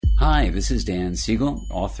Hi, this is Dan Siegel,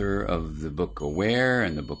 author of the book Aware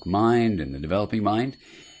and the book Mind and the Developing Mind,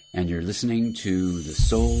 and you're listening to The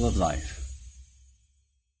Soul of Life.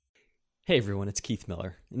 Hey everyone, it's Keith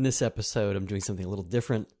Miller. In this episode, I'm doing something a little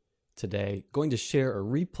different today. Going to share a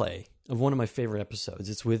replay of one of my favorite episodes.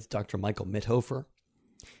 It's with Dr. Michael Mithoefer,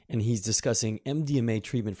 and he's discussing MDMA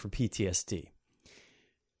treatment for PTSD.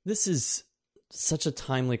 This is such a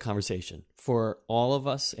timely conversation for all of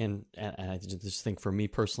us, and I just think for me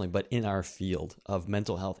personally, but in our field of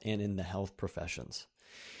mental health and in the health professions.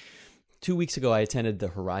 2 weeks ago, I attended the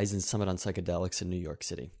Horizon Summit on Psychedelics in New York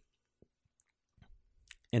City.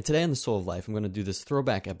 And today on The Soul of Life, I'm going to do this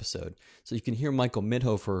throwback episode so you can hear Michael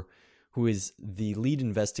Mithoefer, who is the lead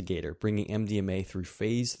investigator bringing MDMA through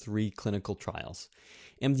phase 3 clinical trials.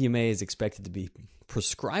 MDMA is expected to be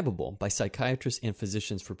prescribable by psychiatrists and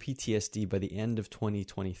physicians for PTSD by the end of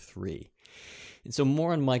 2023. And so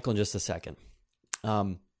more on Michael in just a second.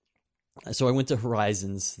 So I went to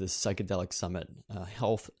Horizons, this psychedelic summit,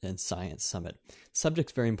 health and science summit.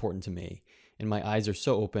 Subject's very important to me, and my eyes are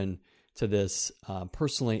so open to this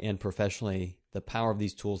personally and professionally, the power of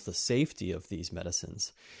these tools, the safety of these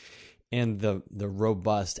medicines, and the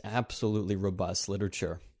robust, absolutely robust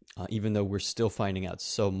literature. Even though we're still finding out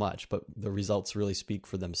so much, but the results really speak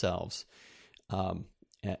for themselves.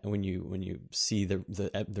 When you see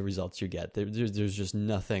the results you get, there's just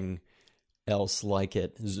nothing else like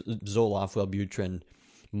it. Zoloft, Wellbutrin,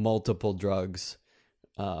 multiple drugs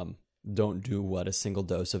don't do what a single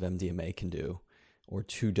dose of MDMA can do, or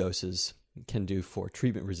 2 doses can do for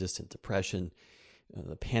treatment-resistant depression,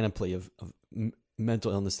 the panoply of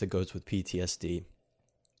mental illness that goes with PTSD.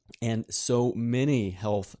 And so many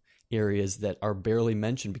health areas that are barely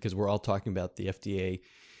mentioned because we're all talking about the FDA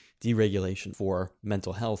deregulation for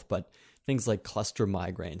mental health, but things like cluster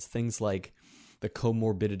migraines, things like the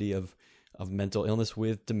comorbidity of mental illness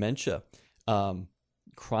with dementia,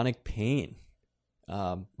 chronic pain,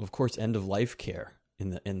 of course, end-of-life care in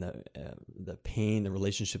the pain, the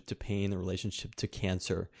relationship to pain, the relationship to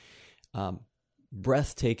cancer,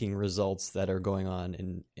 breathtaking results that are going on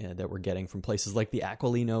and that we're getting from places like the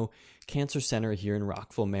Aquilino Cancer Center here in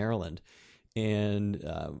Rockville, Maryland, and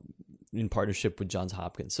in partnership with Johns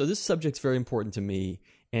Hopkins. So this subject's very important to me,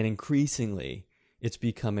 and increasingly it's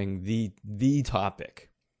becoming the topic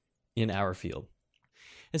in our field.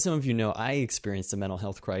 As some of you know, I experienced a mental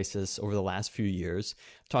health crisis over the last few years.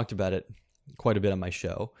 I've talked about it quite a bit on my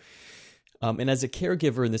show. And as a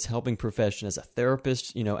caregiver in this helping profession, as a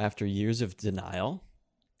therapist, after years of denial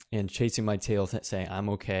and chasing my tail saying, I'm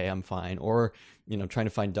okay, I'm fine, or, trying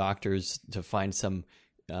to find doctors to find some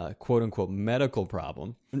quote unquote medical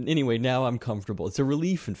problem. Anyway, now I'm comfortable. It's a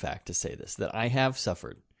relief, in fact, to say this, that I have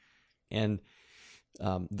suffered. And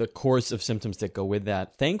the course of symptoms that go with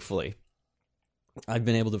that, thankfully, I've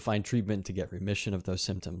been able to find treatment to get remission of those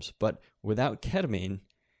symptoms. But without ketamine,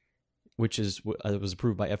 which was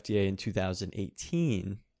approved by FDA in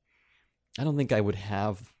 2018, I don't think I would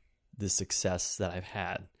have the success that I've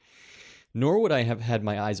had. Nor would I have had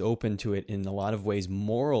my eyes open to it in a lot of ways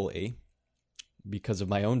morally because of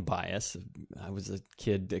my own bias. I was a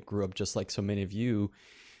kid that grew up just like so many of you,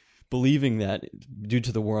 believing that due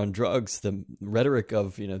to the war on drugs, the rhetoric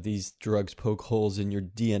of, these drugs poke holes in your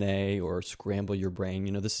DNA or scramble your brain,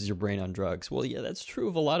 this is your brain on drugs. Well, yeah, that's true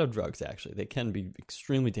of a lot of drugs, actually. They can be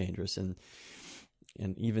extremely dangerous, and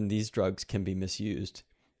even these drugs can be misused.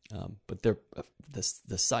 But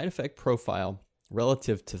the side effect profile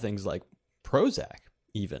relative to things like Prozac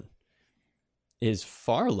even is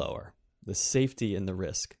far lower. The safety and the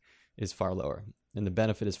risk is far lower, and the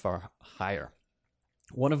benefit is far higher.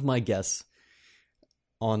 One of my guests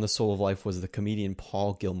on The Soul of Life was the comedian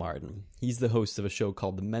Paul Gilmartin. He's the host of a show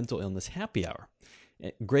called The Mental Illness Happy Hour.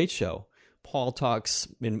 Great show. Paul talks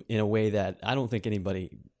in a way that I don't think anybody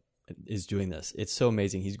is doing this. It's so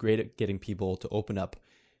amazing. He's great at getting people to open up,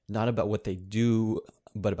 not about what they do,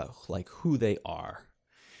 but about who they are.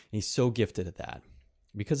 And he's so gifted at that.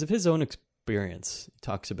 Because of his own experience, he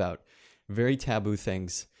talks about very taboo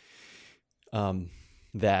things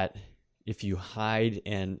that if you hide,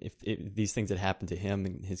 and if these things that happen to him,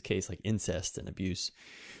 in his case, like incest and abuse,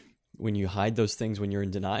 when you hide those things, when you're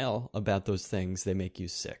in denial about those things, they make you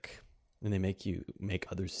sick, and they make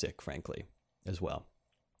others sick, frankly, as well.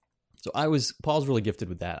 So Paul's really gifted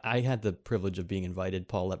with that. I had the privilege of being invited.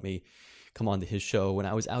 Paul let me come on to his show when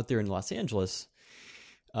I was out there in Los Angeles.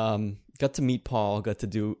 Got to meet Paul, got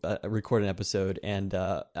to record an episode, and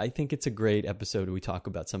I think it's a great episode. We talk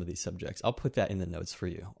about some of these subjects. I'll put that in the notes for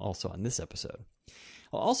you also on this episode.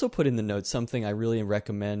 I'll also put in the notes something I really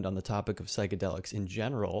recommend on the topic of psychedelics in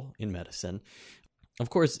general in medicine. Of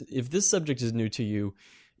course, if this subject is new to you,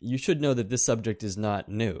 you should know that this subject is not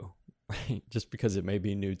new, right? Just because it may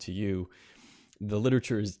be new to you. The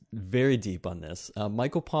literature is very deep on this.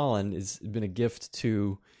 Michael Pollan has been a gift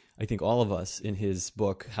to, I think, all of us in his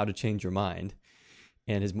book, How to Change Your Mind.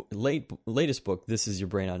 And his latest book, This Is Your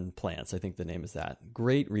Brain on Plants, I think the name is that.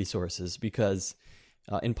 Great resources because,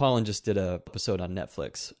 and Pollan just did an episode on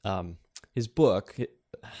Netflix. His book,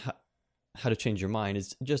 How to Change Your Mind,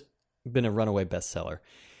 has just been a runaway bestseller.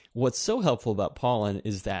 What's so helpful about Pollan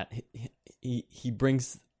is that he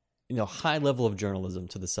brings high level of journalism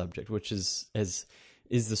to the subject, which is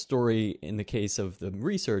the story in the case of the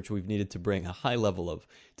research. We've needed to bring a high level of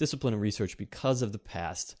discipline and research because of the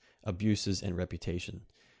past abuses and reputation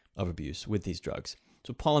of abuse with these drugs.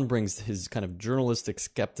 So Pollan brings his kind of journalistic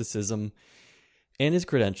skepticism and his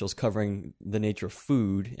credentials covering the nature of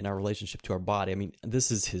food and our relationship to our body. I mean,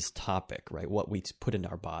 this is his topic, right? What we put in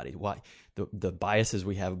our body, why the biases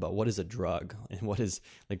we have about what is a drug and what is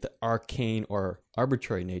like the arcane or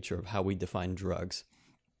arbitrary nature of how we define drugs.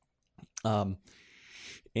 So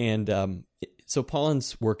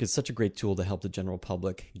Pollan's work is such a great tool to help the general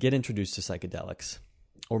public get introduced to psychedelics.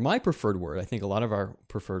 Or my preferred word, I think a lot of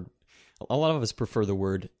us prefer the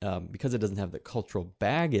word, because it doesn't have the cultural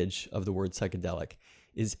baggage of the word psychedelic,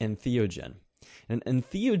 is entheogen. And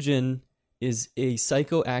entheogen is a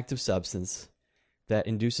psychoactive substance that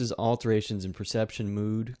induces alterations in perception,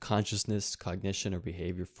 mood, consciousness, cognition, or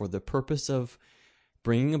behavior for the purpose of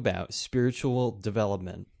bringing about spiritual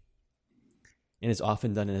development. And it's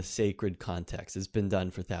often done in a sacred context. It's been done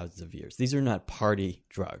for thousands of years. These are not party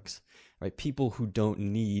drugs, right? People who don't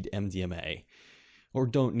need MDMA or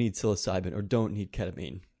don't need psilocybin or don't need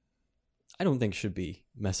ketamine, I don't think should be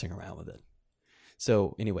messing around with it.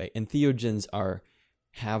 So anyway, entheogens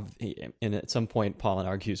and at some point, Pollan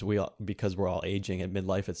argues, because we're all aging at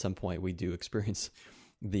midlife, at some point we do experience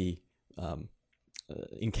the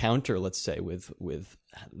encounter, let's say, with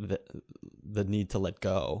the need to let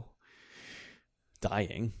go,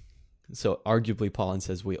 dying. So arguably, Pollan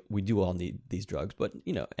says we do all need these drugs, but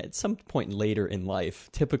at some point later in life,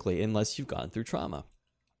 typically, unless you've gone through trauma.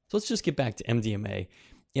 So let's just get back to MDMA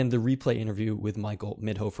and the replay interview with Michael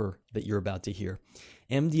Mithoefer that you're about to hear.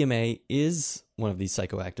 MDMA is one of these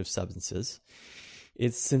psychoactive substances.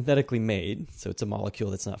 It's synthetically made, so it's a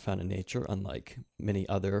molecule that's not found in nature, unlike many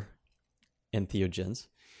other entheogens.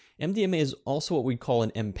 MDMA is also what we call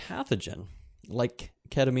an empathogen, like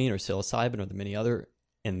ketamine or psilocybin or the many other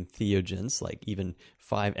entheogens, like even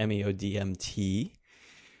 5-MeO-DMT.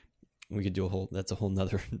 We could do that's a whole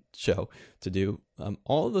nother show to do.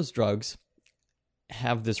 All of those drugs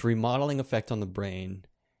have this remodeling effect on the brain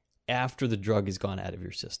after the drug has gone out of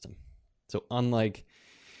your system. So unlike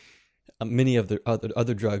many of the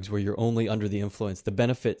other drugs where you're only under the influence, the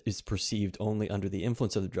benefit is perceived only under the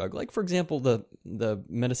influence of the drug. Like, for example, the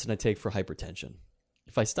medicine I take for hypertension.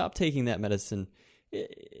 If I stop taking that medicine,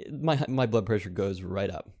 my blood pressure goes right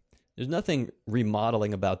up. There's nothing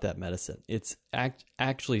remodeling about that medicine. It's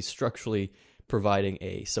actually structurally providing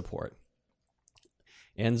a support.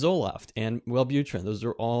 And Zoloft and Wellbutrin, those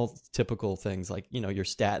are all typical things like, your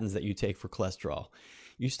statins that you take for cholesterol.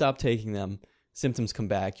 You stop taking them, symptoms come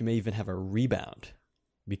back. You may even have a rebound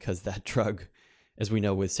because that drug, as we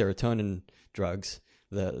know with serotonin drugs,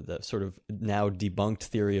 the sort of now debunked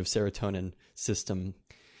theory of serotonin system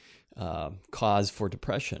cause for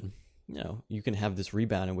depression. You can have this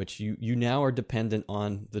rebound in which you now are dependent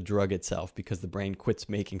on the drug itself because the brain quits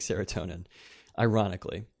making serotonin,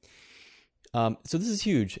 ironically. So this is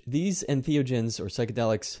huge. These entheogens or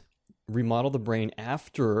psychedelics remodel the brain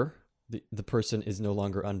after the person is no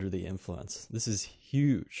longer under the influence. This is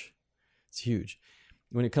huge. It's huge.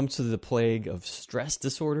 When it comes to the plague of stress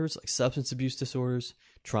disorders like substance abuse disorders,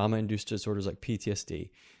 trauma-induced disorders like PTSD,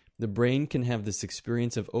 the brain can have this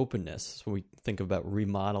experience of openness when we think about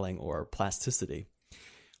remodeling or plasticity.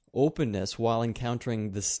 Openness while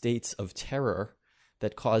encountering the states of terror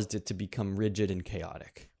that caused it to become rigid and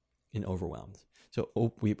chaotic and overwhelmed. So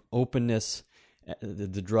openness,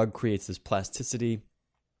 the drug creates this plasticity,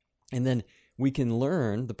 and then we can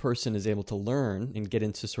learn, the person is able to learn and get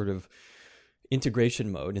into sort of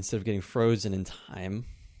integration mode. Instead of getting frozen in time,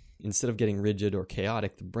 instead of getting rigid or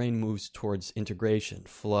chaotic, the brain moves towards integration,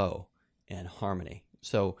 flow, and harmony.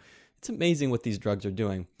 So it's amazing what these drugs are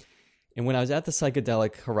doing. And when I was at the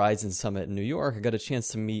Psychedelic Horizon Summit in New York, I got a chance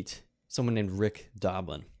to meet someone named Rick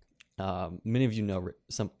Doblin. Many of you know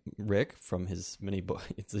Rick from his many books.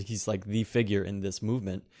 He's like the figure in this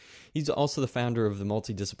movement. He's also the founder of the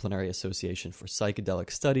Multidisciplinary Association for Psychedelic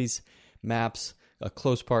Studies, MAPS, a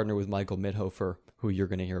close partner with Michael Mithoefer, who you're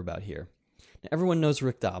going to hear about here. Everyone knows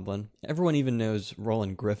Rick Doblin. Everyone even knows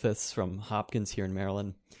Roland Griffiths from Hopkins here in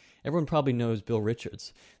Maryland. Everyone probably knows Bill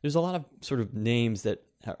Richards. There's a lot of sort of names that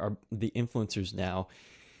are the influencers now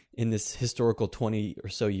in this historical 20 or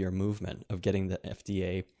so year movement of getting the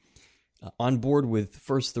FDA on board with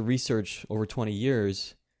first the research over 20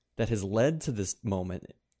 years that has led to this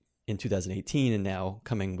moment in 2018 and now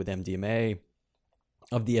coming with MDMA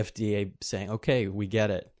of the FDA saying, okay, we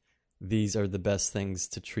get it. These are the best things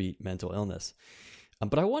to treat mental illness.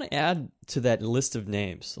 But I want to add to that list of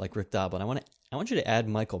names like Rick Doblin. I want you to add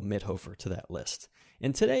Michael Mithoefer to that list.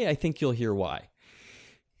 And today I think you'll hear why.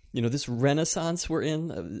 You know, this renaissance we're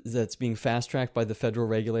in that's being fast-tracked by the federal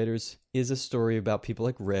regulators is a story about people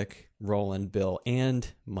like Rick, Roland, Bill, and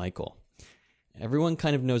Michael. Everyone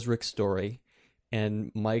kind of knows Rick's story,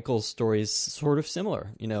 and Michael's story is sort of similar.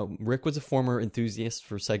 You know, Rick was a former enthusiast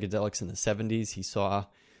for psychedelics in the 70s. He saw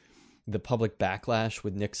the public backlash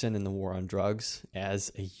with Nixon and the war on drugs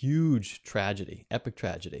as a huge tragedy, epic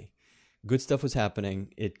tragedy. Good stuff was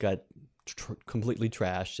happening. It got completely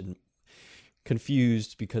trashed and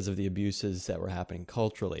confused because of the abuses that were happening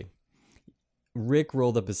culturally. Rick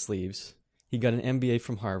rolled up his sleeves. He got an MBA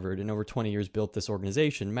from Harvard and over 20 years built this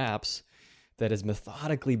organization, MAPS, that has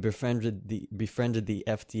methodically befriended the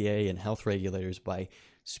FDA and health regulators by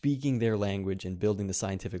speaking their language and building the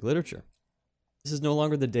scientific literature. This is no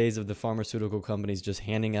longer the days of the pharmaceutical companies just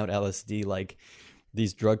handing out LSD like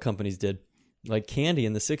these drug companies did, like candy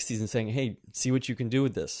in the 60s, and saying, hey, see what you can do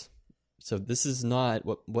with this. So this is not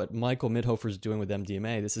what Michael Mithoefer is doing with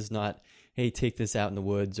MDMA. This is not, hey, take this out in the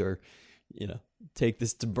woods or, you know, take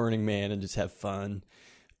this to Burning Man and just have fun.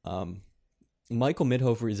 Michael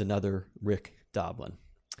Mithoefer is another Rick Doblin.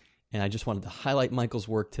 And I just wanted to highlight Michael's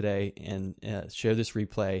work today and share this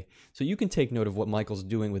replay so you can take note of what Michael's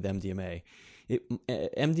doing with MDMA.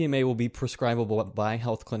 MDMA will be prescribable by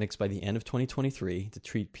health clinics by the end of 2023 to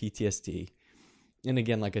treat PTSD. And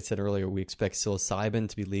again, like I said earlier, we expect psilocybin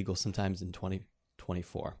to be legal sometimes in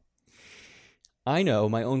 2024. I know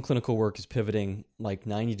my own clinical work is pivoting like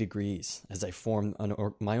 90 degrees as I form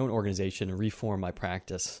my own organization and reform my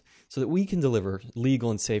practice so that we can deliver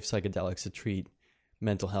legal and safe psychedelics to treat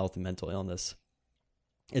mental health and mental illness.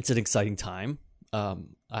 It's an exciting time.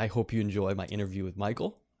 I hope you enjoy my interview with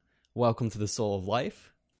Michael. Welcome to the Soul of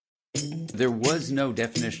Life. There was no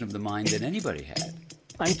definition of the mind that anybody had.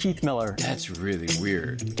 I'm Keith Miller. That's really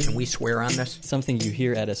weird. Can we swear on this? Something you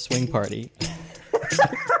hear at a swing party.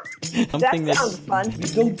 That sounds fun. We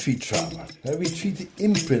don't treat trauma. We treat the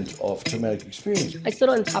imprint of traumatic experience. I stood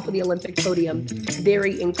on top of the Olympic podium,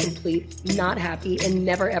 very incomplete, not happy, and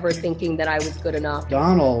never ever thinking that I was good enough.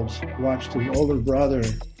 Donald watched his older brother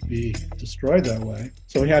be destroyed that way,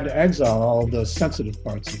 so he had to exile all of those sensitive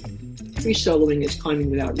parts of him. Free soloing is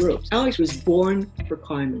climbing without ropes. Alex was born for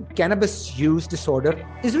climbing. Cannabis use disorder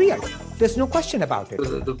is real. There's no question about it.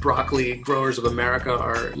 The broccoli growers of America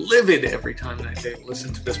are livid every time they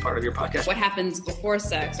listen to this part of your podcast. What happens before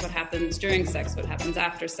sex? What happens during sex? What happens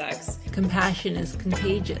after sex? Compassion is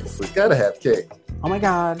contagious. We gotta have cake. Oh my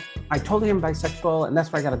God, I told him I'm bisexual and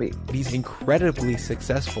that's where I gotta be. He's incredibly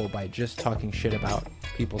successful by just talking shit about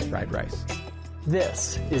people's fried rice.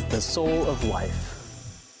 This is the Soul of Life.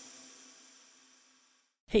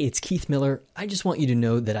 Hey, it's Keith Miller. I just want you to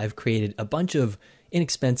know that I've created a bunch of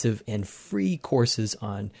inexpensive and free courses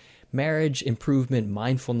on marriage improvement,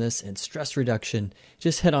 mindfulness, and stress reduction.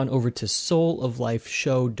 Just head on over to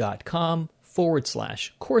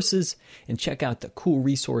souloflifeshow.com/courses and check out the cool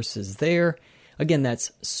resources there. Again,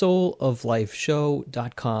 that's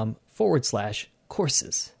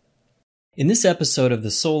souloflifeshow.com/courses. In this episode of The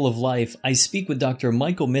Soul of Life, I speak with Dr.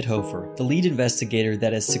 Michael Mithoefer, the lead investigator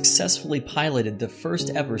that has successfully piloted the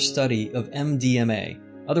first ever study of MDMA,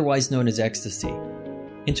 otherwise known as ecstasy,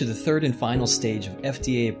 into the third and final stage of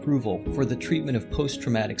FDA approval for the treatment of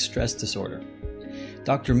post-traumatic stress disorder.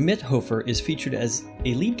 Dr. Mithoefer is featured as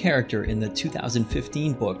a lead character in the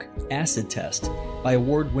 2015 book Acid Test by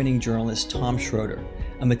award-winning journalist Tom Schroeder,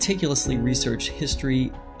 a meticulously researched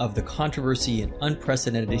history of the controversy and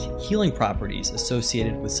unprecedented healing properties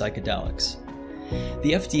associated with psychedelics.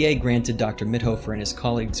 The FDA granted Dr. Mithoefer and his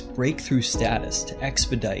colleagues breakthrough status to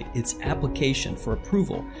expedite its application for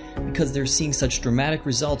approval because they're seeing such dramatic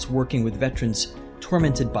results working with veterans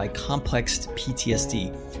tormented by complex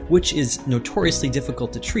PTSD, which is notoriously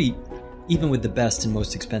difficult to treat even with the best and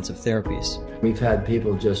most expensive therapies. We've had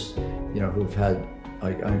people just, who've had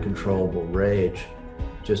like uncontrollable rage,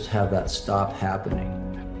 just have that stop happening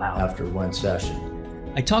after one session.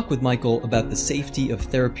 I talk with Michael about the safety of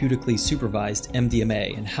therapeutically supervised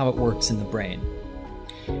MDMA and how it works in the brain.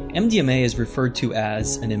 MDMA is referred to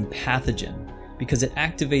as an empathogen because it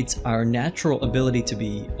activates our natural ability to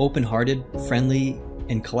be open-hearted, friendly,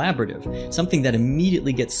 and collaborative, something that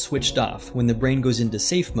immediately gets switched off when the brain goes into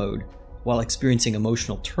safe mode while experiencing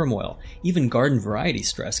emotional turmoil. Even garden variety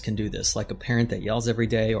stress can do this, like a parent that yells every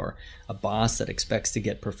day or a boss that expects to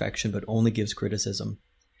get perfection but only gives criticism.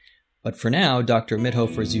 But for now, Dr.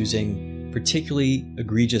 Mithoefer is using particularly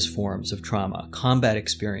egregious forms of trauma, combat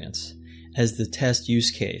experience, as the test use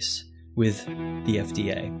case with the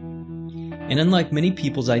FDA. And unlike many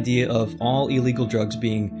people's idea of all illegal drugs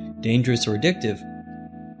being dangerous or addictive,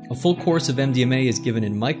 a full course of MDMA is given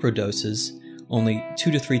in microdoses only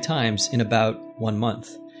 2 to 3 times in about 1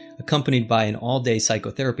 month, accompanied by an all-day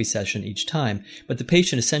psychotherapy session each time, but the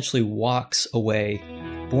patient essentially walks away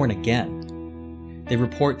born again. They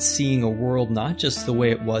report seeing a world not just the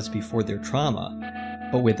way it was before their trauma,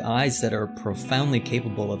 but with eyes that are profoundly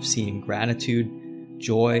capable of seeing gratitude,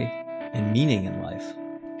 joy, and meaning in life.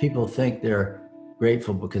 People think they're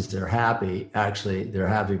grateful because they're happy. Actually, they're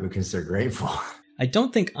happy because they're grateful. I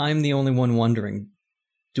don't think I'm the only one wondering,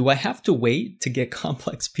 do I have to wait to get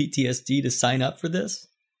complex PTSD to sign up for this?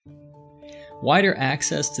 Wider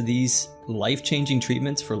access to these life-changing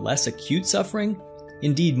treatments for less acute suffering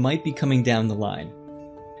indeed might be coming down the line.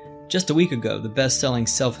 Just a week ago, the best-selling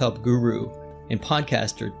self-help guru and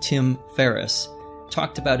podcaster Tim Ferriss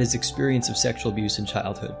talked about his experience of sexual abuse in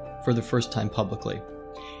childhood for the first time publicly.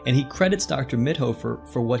 And he credits Dr. Mithoefer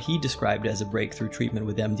for what he described as a breakthrough treatment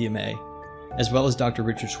with MDMA, as well as Dr.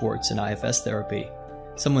 Richard Schwartz in IFS therapy,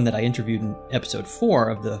 someone that I interviewed in episode 4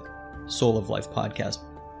 of the Soul of Life podcast.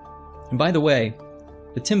 And by the way,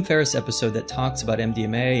 the Tim Ferriss episode that talks about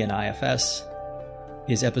MDMA and IFS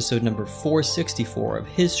is episode number 464 of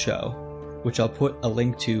his show, which I'll put a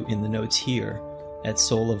link to in the notes here at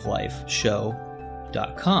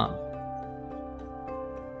souloflifeshow.com.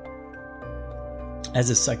 As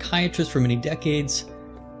a psychiatrist for many decades,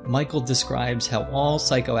 Michael describes how all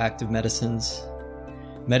psychoactive medicines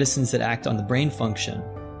that act on the brain function,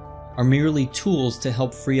 are merely tools to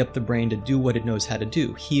help free up the brain to do what it knows how to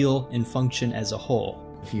do, heal and function as a whole.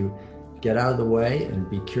 If you get out of the way and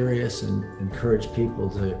be curious and encourage people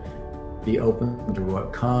to be open to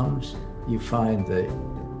what comes, you find the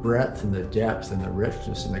breadth and the depth and the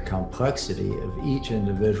richness and the complexity of each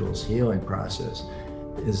individual's healing process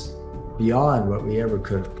is beyond what we ever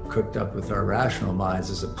could have cooked up with our rational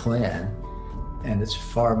minds as a plan, and it's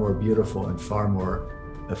far more beautiful and far more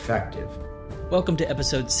effective. Welcome to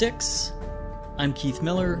episode 6. I'm Keith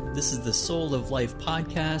Miller. This is the Soul of Life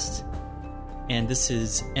podcast, and this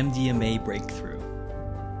is MDMA Breakthrough.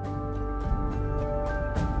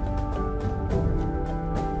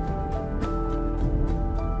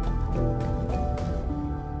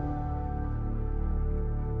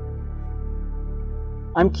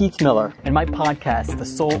 I'm Keith Miller, and my podcast, The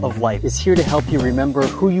Soul of Life, is here to help you remember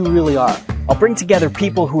who you really are. I'll bring together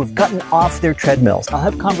people who have gotten off their treadmills. I'll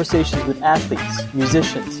have conversations with athletes,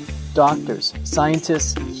 musicians, doctors,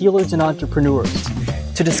 scientists, healers, and entrepreneurs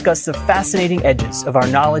to discuss the fascinating edges of our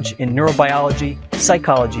knowledge in neurobiology,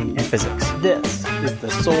 psychology, and physics. This is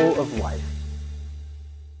The Soul of Life.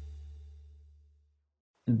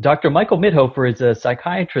 Dr. Michael Mithoefer is a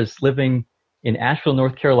psychiatrist living in Asheville,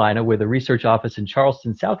 North Carolina, with a research office in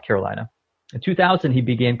Charleston, South Carolina. In 2000, he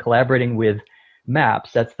began collaborating with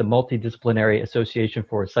MAPS, that's the Multidisciplinary Association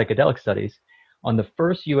for Psychedelic Studies, on the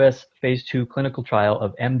first U.S. Phase 2 clinical trial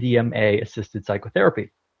of MDMA-assisted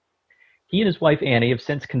psychotherapy. He and his wife, Annie, have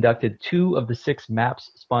since conducted 2 of the 6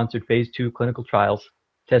 MAPS-sponsored Phase 2 clinical trials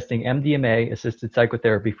testing MDMA-assisted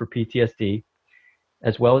psychotherapy for PTSD,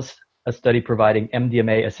 as well as a study providing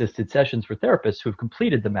MDMA-assisted sessions for therapists who have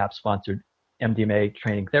completed the MAPS-sponsored MDMA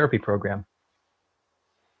training therapy program.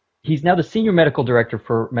 He's now the Senior Medical Director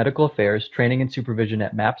for Medical Affairs, Training and Supervision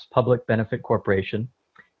at MAPS Public Benefit Corporation.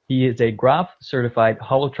 He is a Groff-certified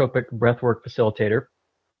holotropic breathwork facilitator,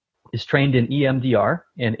 is trained in EMDR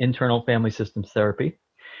and internal family systems therapy,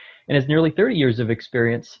 and has nearly 30 years of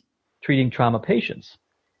experience treating trauma patients.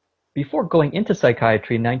 Before going into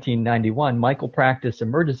psychiatry in 1991, Michael practiced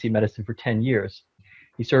emergency medicine for 10 years.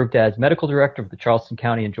 He served as medical director of the Charleston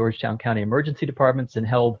County and Georgetown County emergency departments and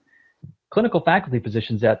held clinical faculty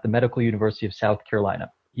positions at the Medical University of South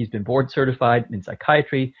Carolina. He's been board certified in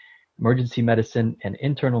psychiatry, emergency medicine, and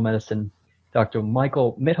internal medicine. Dr.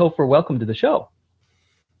 Michael Mithoefer, welcome to the show.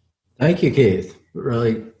 Thank you, Keith.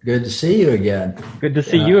 Really good to see you again. Good to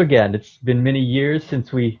see you again. It's been many years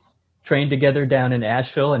since we trained together down in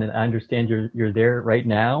Asheville, and I understand you're there right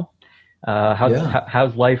now.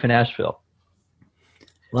 How's life in Asheville?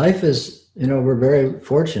 Life is, we're very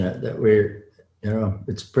fortunate that we're,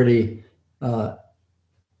 it's pretty not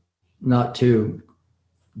too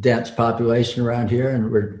dense population around here, and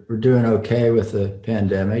we're doing okay with the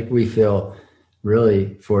pandemic. We feel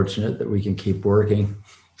really fortunate that we can keep working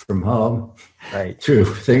from home, right, through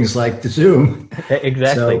things like the Zoom.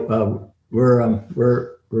 Exactly. So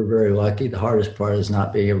we're very lucky. The hardest part is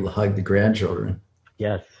not being able to hug the grandchildren.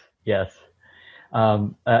 Yes.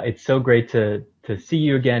 It's so great to see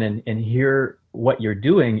you again and hear what you're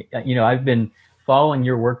doing. I've been following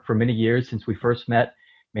your work for many years since we first met.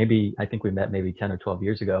 I think we met maybe 10 or 12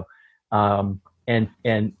 years ago. And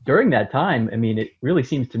during that time, it really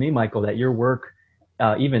seems to me, Michael, that your work,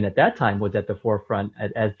 even at that time, was at the forefront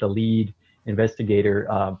as the lead investigator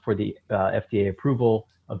for the FDA approval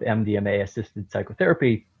of MDMA-assisted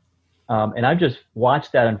psychotherapy. And I've just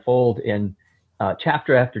watched that unfold in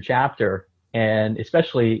chapter after chapter, and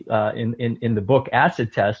especially in the book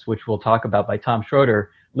Acid Test, which we'll talk about, by Tom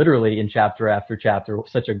Schroeder, literally in chapter after chapter.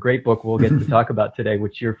 Such a great book we'll get to talk about today,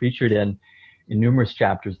 which you're featured in numerous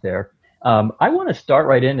chapters there. I want to start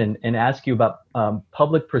right in and ask you about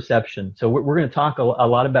public perception. So we're going to talk a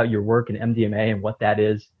lot about your work in MDMA and what that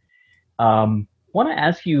is. Want to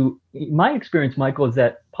ask you, my experience, Michael, is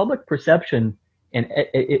that public perception and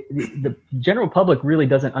the general public really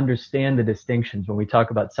doesn't understand the distinctions when we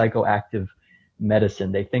talk about psychoactive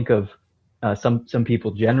medicine. They think of some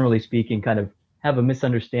people, generally speaking, kind of have a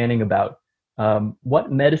misunderstanding about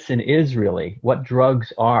what medicine is really, what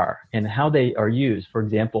drugs are, and how they are used. For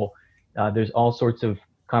example, there's all sorts of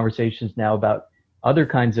conversations now about other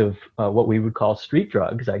kinds of what we would call street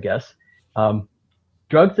drugs, I guess.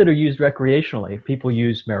 Drugs that are used recreationally. People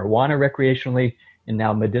use marijuana recreationally and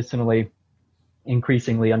now medicinally,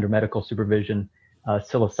 increasingly under medical supervision.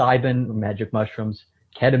 Psilocybin, magic mushrooms,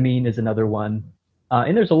 ketamine is another one.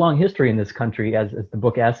 And there's a long history in this country, as the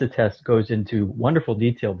book Acid Test goes into wonderful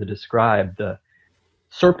detail to describe the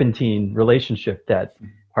serpentine relationship that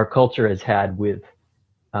our culture has had with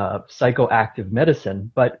psychoactive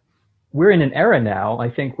medicine. But we're in an era now, I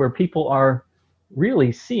think, where people are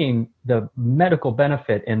really seeing the medical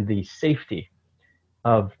benefit and the safety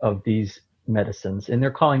of these medicines, and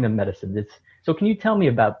they're calling them medicines. So can you tell me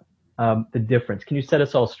about the difference? Can you set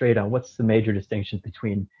us all straight on what's the major distinctions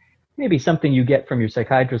between maybe something you get from your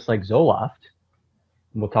psychiatrist like Zoloft,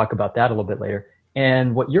 and we'll talk about that a little bit later,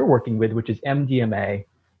 and what you're working with, which is MDMA,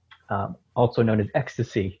 also known as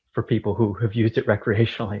ecstasy for people who have used it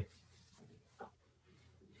recreationally?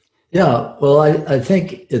 Yeah, well, I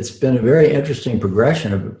think it's been a very interesting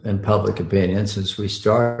progression in public opinion since we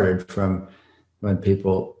started, from when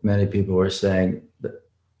many people were saying that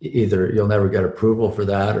either you'll never get approval for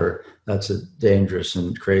that, or that's a dangerous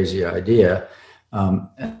and crazy idea.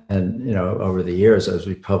 And over the years, as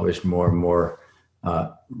we published more and more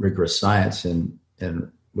rigorous science in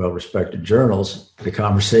well-respected journals, the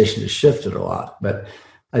conversation has shifted a lot. But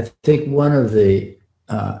I think one of the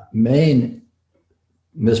main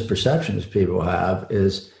misperceptions people have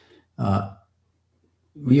is,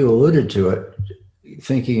 you alluded to it,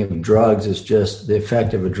 thinking of drugs as just the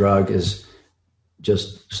effect of a drug is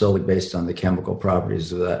just solely based on the chemical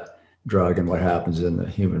properties of that drug and what happens in the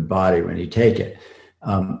human body when you take it.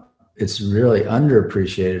 It's really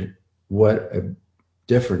underappreciated what a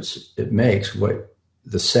difference it makes, what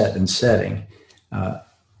the set and setting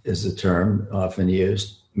is the term often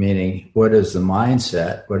used, meaning what is the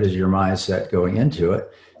mindset, what is your mindset going into it,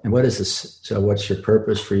 and what is this? So what's your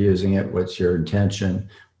purpose for using it? What's your intention?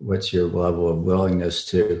 What's your level of willingness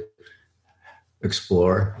to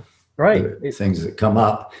explore the things that come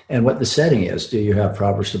up, and what the setting is? Do you have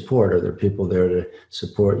proper support? Are there people there to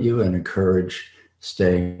support you and encourage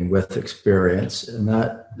staying with experience? And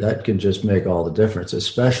that can just make all the difference,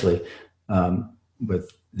 especially with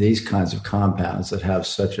these kinds of compounds that have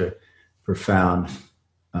such a profound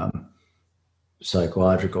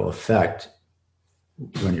psychological effect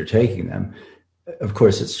when you're taking them. Of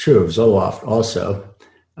course, it's true of Zoloft also,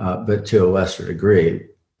 but to a lesser degree.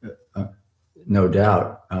 No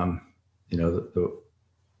doubt,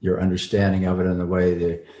 your understanding of it and the way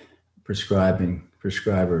the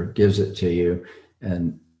prescriber gives it to you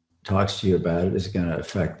and talks to you about it is going to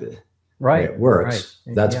affect the way it works.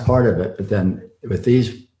 Right. That's part of it. But then with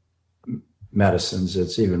these medicines,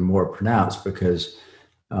 it's even more pronounced because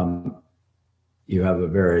you have a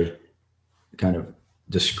very kind of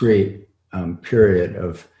discrete period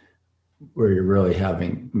of where you're really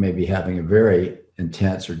having a very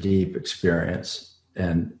intense or deep experience,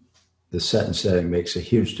 and the set and setting makes a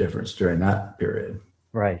huge difference during that period.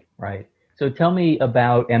 Right. So tell me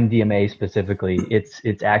about MDMA specifically,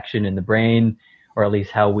 its action in the brain, or at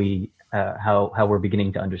least how we're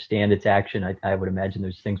beginning to understand its action. I would imagine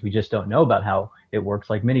there's things we just don't know about how it works,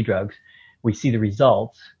 like many drugs. we see the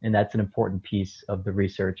results, and that's an important piece of the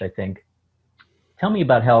research, I think. Tell me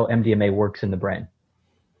about how MDMA works in the brain.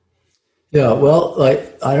 Yeah, well,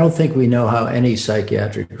 I don't think we know how any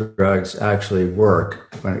psychiatric drugs actually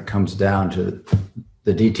work when it comes down to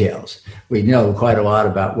the details. We know quite a lot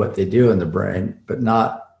about what they do in the brain,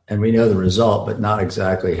 and we know the result, but not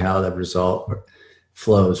exactly how the result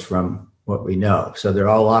flows from what we know. So there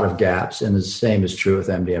are a lot of gaps, and the same is true with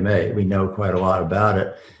MDMA. We know quite a lot about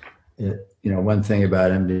it. One thing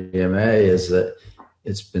about MDMA is that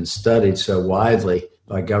it's been studied so widely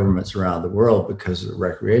by governments around the world because of the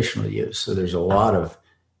recreational use. So there's a lot of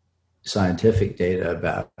scientific data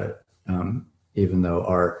about it, even though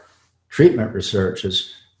our treatment research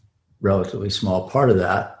is a relatively small part of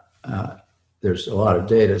that. There's a lot of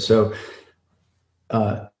data. So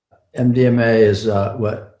MDMA is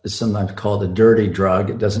what is sometimes called a dirty drug.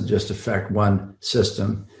 It doesn't just affect one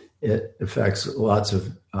system. It affects lots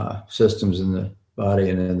of systems in the body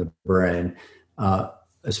and in the brain,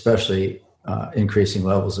 especially increasing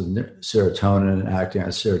levels of serotonin and acting on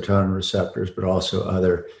serotonin receptors, but also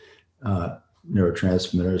other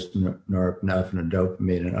neurotransmitters, norepinephrine and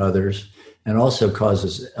dopamine and others, and also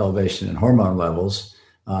causes elevation in hormone levels,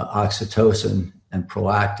 oxytocin and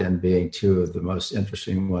prolactin being two of the most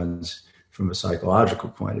interesting ones from a psychological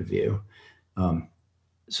point of view.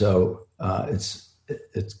 So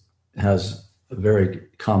it has a very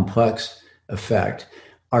complex effect.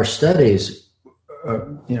 Our studies,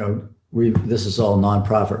 this is all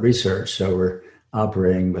nonprofit research, so we're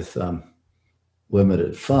operating with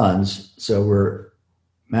limited funds. So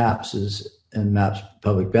MAPS and MAPS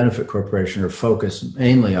Public Benefit Corporation are focused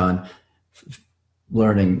mainly on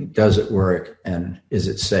learning, does it work and is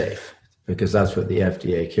it safe? Because that's what the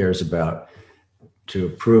FDA cares about to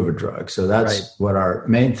approve a drug. So that's what our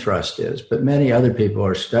main thrust is. But many other people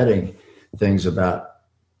are studying things about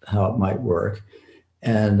how it might work.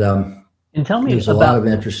 And tell me there's about, a lot of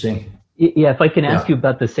interesting. Yeah, if I can ask you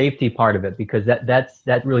about the safety part of it, because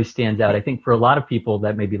that really stands out. I think for a lot of people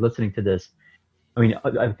that may be listening to this, I mean,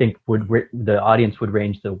 I think the audience would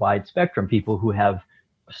range the wide spectrum. People who have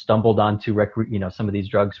stumbled onto some of these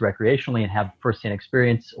drugs recreationally and have firsthand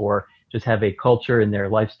experience, or just have a culture in their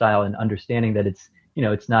lifestyle and understanding that it's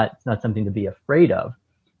not something to be afraid of.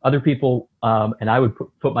 Other people, and I would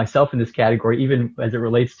put myself in this category, even as it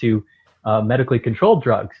relates to medically controlled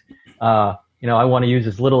drugs. I want to use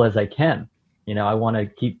as little as I can. I want to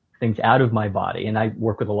keep things out of my body. And I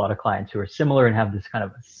work with a lot of clients who are similar and have this kind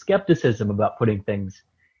of skepticism about putting things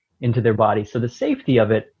into their body. So the safety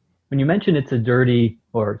of it, when you mention it's a dirty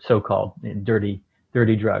or so-called dirty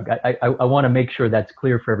drug, I want to make sure that's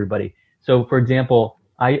clear for everybody. So, for example,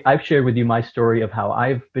 I've shared with you my story of how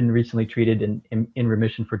I've been recently treated in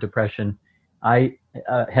remission for depression. I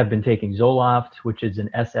have been taking Zoloft, which is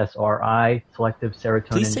an SSRI, selective serotonin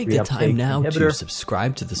Please take the time now inhibitor, to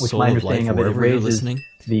subscribe to the which Soul my of understanding Life of it wherever you're raises listening.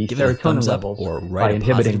 the Give it a serotonin thumbs up levels or by write a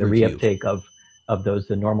inhibiting the positive review. reuptake of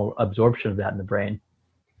the normal absorption of that in the brain.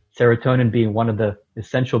 Serotonin being one of the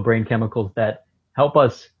essential brain chemicals that help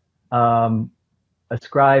us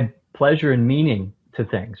ascribe pleasure and meaning to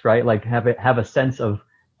things, right? Like have a sense of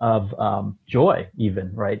joy,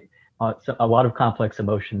 even, right? So a lot of complex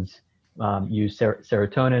emotions use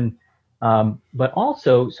serotonin, but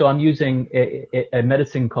also, so I'm using a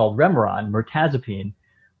medicine called Remeron, mirtazapine,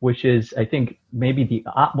 which is, I think, maybe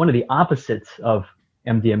one of the opposites of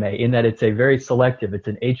MDMA in that it's a very selective. It's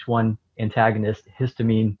an H1 antagonist,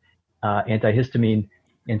 histamine, antihistamine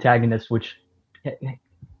antagonist, which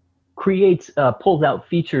pulls out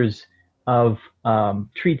features of,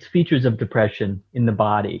 treats features of depression in the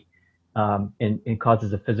body, and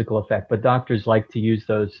causes a physical effect. But doctors like to use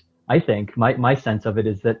those. I think my sense of it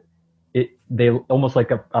is that they almost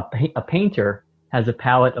like a painter has a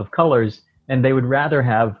palette of colors, and they would rather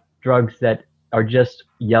have drugs that are just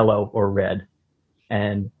yellow or red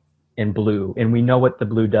and blue. And we know what the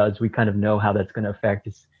blue does. We kind of know how that's going to affect.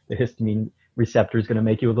 The histamine receptor is going to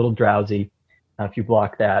make you a little drowsy if you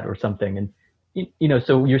block that or something. And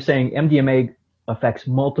so you're saying MDMA affects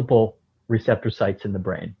multiple receptor sites in the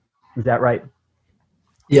brain. Is that right?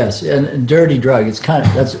 Yes, and dirty drug.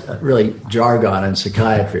 That's really jargon in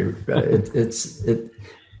psychiatry.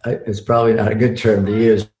 It's probably not a good term to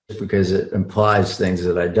use because it implies things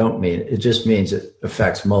that I don't mean. It just means it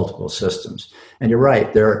affects multiple systems. And you're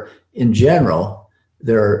right. In general,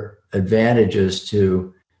 there are advantages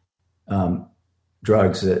to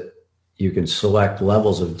drugs that you can select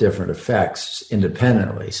levels of different effects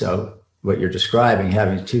independently. So what you're describing,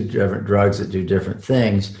 having two different drugs that do different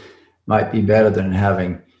things, might be better than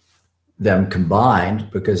having them combined,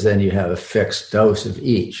 because then you have a fixed dose of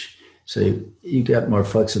each. So you get more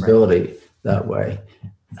flexibility. Right. that way.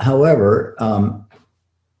 However,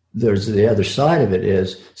 there's the other side of it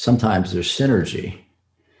is sometimes there's synergy,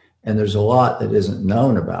 and there's a lot that isn't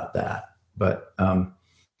known about that. But,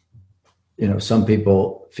 some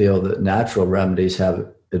people feel that natural remedies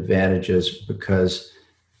have advantages because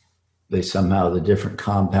the different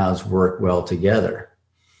compounds work well together,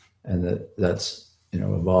 and that's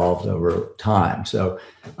evolved over time. So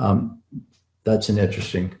that's an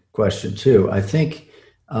interesting question too. I think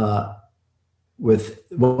with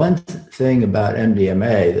one thing about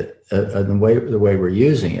MDMA, the way we're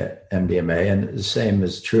using it, MDMA, and the same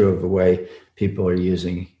is true of the way people are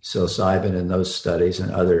using psilocybin in those studies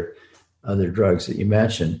and other drugs that you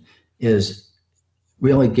mentioned, is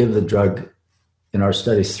we only give the drug in our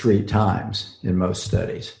studies 3 times in most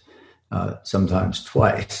studies, sometimes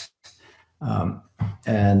twice,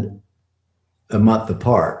 and a month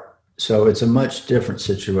apart. So it's a much different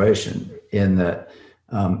situation in that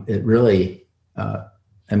it really,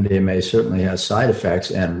 MDMA certainly has side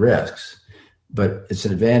effects and risks, but it's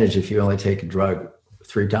an advantage if you only take a drug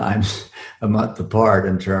 3 times a month apart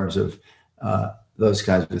in terms of those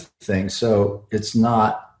kinds of things. So it's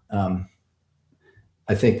not,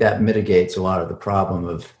 I think that mitigates a lot of the problem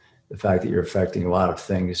of the fact that you're affecting a lot of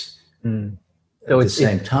things at the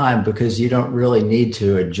same time, because you don't really need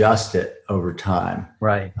to adjust it over time.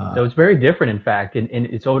 Right. So it's very different, in fact, and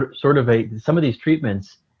it's sort of some of these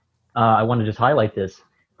treatments, I want to just highlight this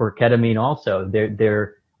for ketamine also.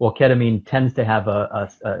 Ketamine tends to have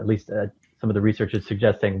at least some of the research is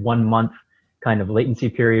suggesting 1 month kind of latency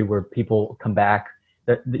period where people come back,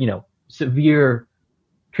 severe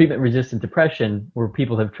treatment-resistant depression, where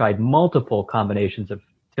people have tried multiple combinations of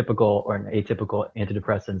typical or atypical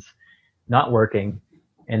antidepressants not working,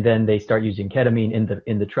 and then they start using ketamine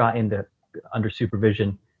under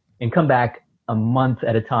supervision and come back a month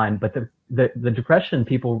at a time. But the depression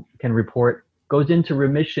people can report goes into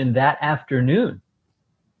remission that afternoon.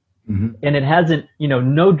 Mm-hmm. And it hasn't,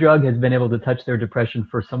 no drug has been able to touch their depression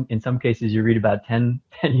in some cases you read about 10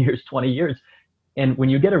 years, 20 years. And when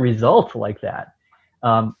you get a result like that,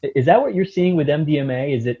 is that what you're seeing with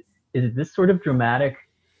MDMA? Is it this sort of dramatic,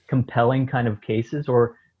 compelling kind of cases,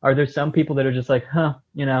 or are there some people that are just like,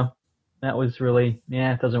 that was really,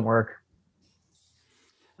 it doesn't work?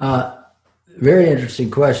 Very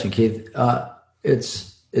interesting question, Keith.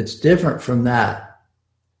 It's different from that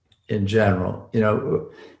in general.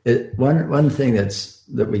 One thing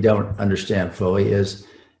that we don't understand fully is,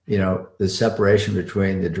 the separation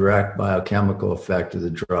between the direct biochemical effect of the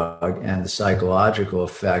drug and the psychological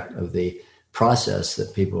effect of the process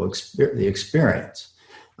that people experience.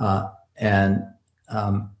 And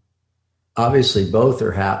obviously both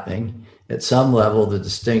are happening. At some level, the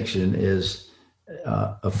distinction is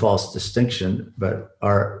a false distinction, but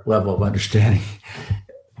our level of understanding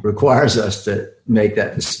requires us to make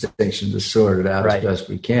that distinction, to sort it out as best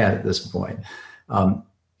we can at this point.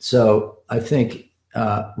 So I think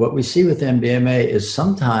what we see with MDMA is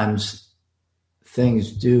sometimes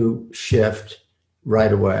things do shift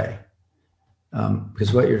right away,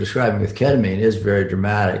 because what you're describing with ketamine is very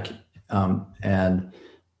dramatic and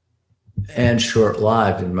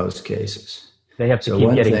short-lived in most cases. They have to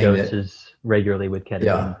keep getting doses regularly with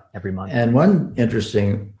ketamine every month. And one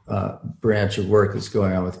interesting branch of work that's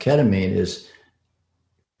going on with ketamine is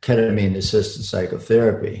ketamine-assisted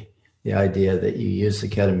psychotherapy, the idea that you use the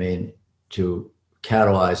ketamine to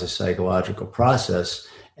catalyze a psychological process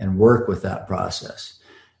and work with that process.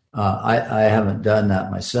 I haven't done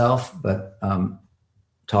that myself, but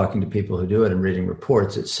talking to people who do it and reading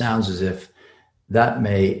reports, it sounds as if that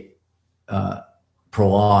may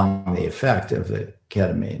prolong the effect of the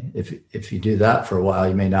ketamine. If you do that for a while,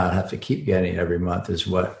 you may not have to keep getting it every month, is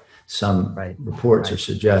what some reports are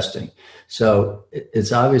suggesting. So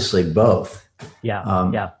it's obviously both.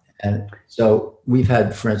 And so we've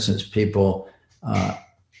had, for instance, people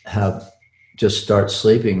have just start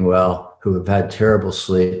sleeping well who have had terrible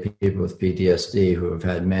sleep, people with PTSD who have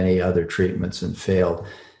had many other treatments and failed,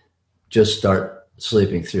 just start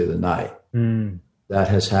sleeping through the night. That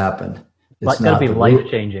has happened. It's got to be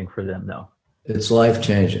life-changing for them, though. It's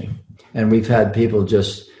life-changing. And we've had people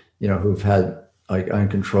just, who've had like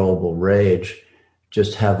uncontrollable rage,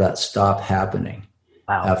 just have that stop happening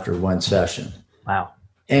after one session. Wow.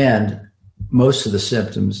 And most of the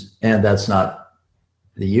symptoms, and that's not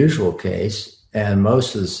the usual case, and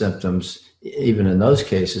most of the symptoms, even in those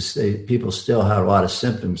cases, people still had a lot of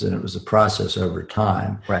symptoms, and it was a process over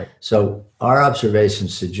time. Right. So our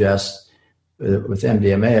observations suggest, with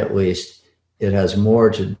MDMA at least, it has more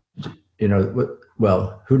to,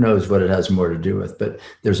 well, who knows what it has more to do with, but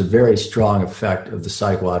there's a very strong effect of the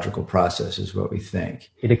psychological process is what we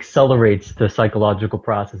think. It accelerates the psychological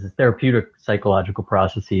processes, therapeutic psychological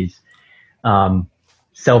processes,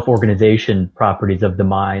 self-organization properties of the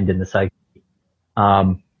mind and the psyche.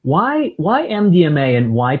 Why MDMA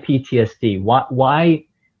and why PTSD? Why?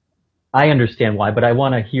 I understand why, but I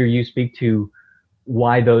want to hear you speak to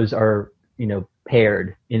why those are,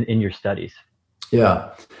 paired in your studies. Yeah.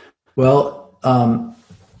 Well,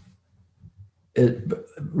 it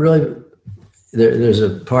really, there's a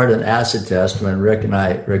part in acid test when Rick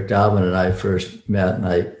Dalman and I first met, and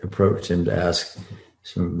I approached him to ask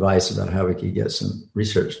some advice about how we could get some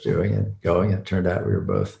research going. It turned out we were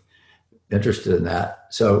both interested in that.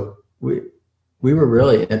 So we were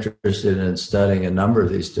really interested in studying a number of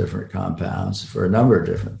these different compounds for a number of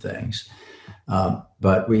different things.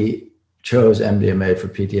 But we chose MDMA for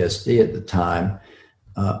PTSD at the time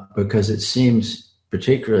because it seems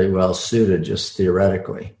particularly well suited just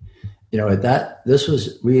theoretically.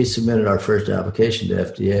 We submitted our first application to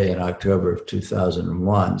FDA in October of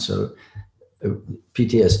 2001. So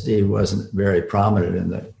PTSD wasn't very prominent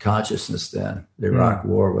in the consciousness then. The Iraq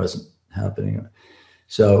War wasn't happening.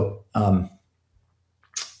 So,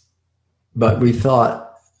 but we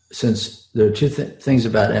thought, since there are two things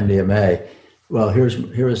about MDMA, well, here's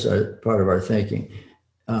part of our thinking.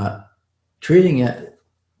 Treating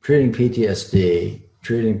PTSD,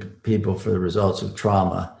 treating people for the results of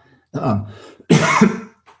trauma,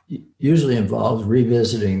 usually involves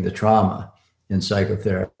revisiting the trauma in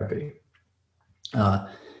psychotherapy. And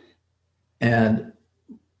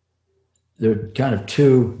there are kind of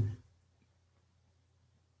two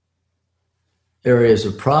areas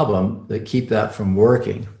of problem that keep that from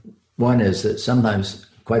working. One is that sometimes,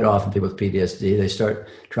 quite often, people with PTSD, they start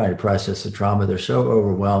trying to process the trauma. They're so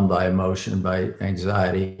overwhelmed by emotion, by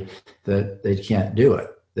anxiety, that they can't do it.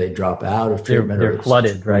 They drop out of treatment. They're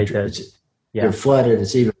flooded, right? They're flooded.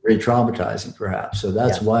 It's even re-traumatizing, perhaps. So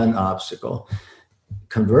that's one obstacle.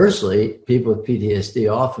 Conversely, people with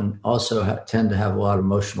PTSD often also tend to have a lot of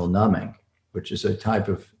emotional numbing, which is a type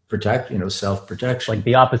of self-protection. Like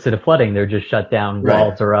the opposite of flooding, they're just shut down,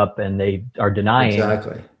 walls are up, and they are denying.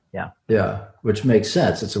 Exactly. Yeah, which makes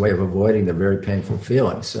sense. It's a way of avoiding the very painful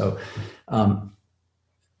feelings. So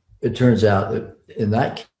it turns out that in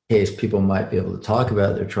that case, people might be able to talk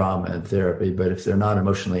about their trauma in therapy, but if they're not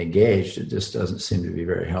emotionally engaged, it just doesn't seem to be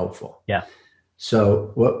very helpful. Yeah.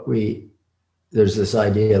 So there's this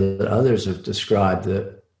idea that others have described,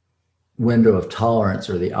 the window of tolerance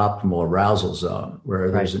or the optimal arousal zone,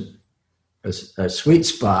 where there's a sweet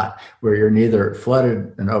spot where you're neither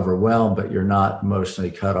flooded and overwhelmed, but you're not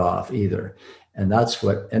emotionally cut off either. And that's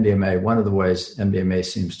what one of the ways MDMA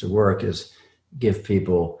seems to work is give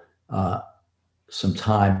people some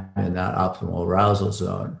time in that optimal arousal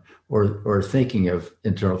zone, or thinking of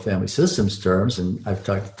internal family systems terms. And I've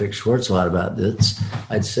talked to Dick Schwartz a lot about this.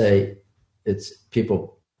 I'd say it's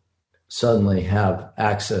people suddenly have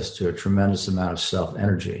access to a tremendous amount of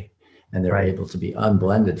self-energy, and they're able to be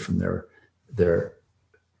unblended from their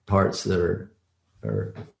parts that are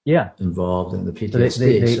involved in the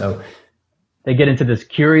PTSD. So they get into this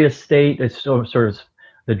curious state. It's sort of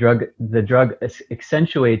the drug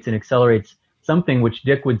accentuates and accelerates something which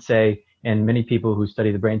Dick would say, and many people who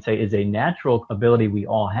study the brain say, is a natural ability we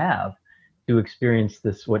all have to experience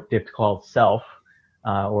this, what Dick calls self,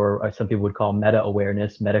 or some people would call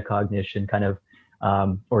meta-awareness, metacognition, kind of,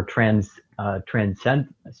 or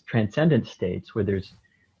transcendent states where there's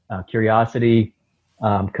curiosity,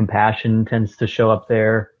 compassion tends to show up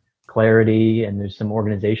there, clarity, and there's some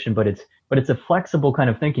organization, but it's a flexible kind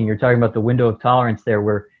of thinking. You're talking about the window of tolerance there,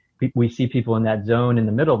 where we see people in that zone in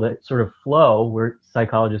the middle, that sort of flow, where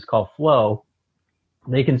psychologists call flow.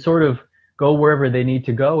 They can sort of go wherever they need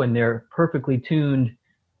to go, and they're perfectly tuned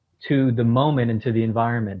to the moment and to the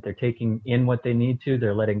environment. They're taking in what they need to,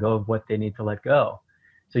 they're letting go of what they need to let go.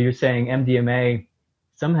 So you're saying MDMA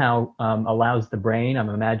somehow allows the brain, I'm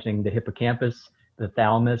imagining the hippocampus, the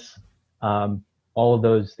thalamus, all of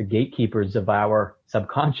those, the gatekeepers of our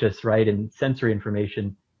subconscious, right, and sensory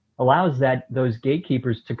information, allows those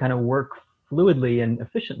gatekeepers to kind of work fluidly and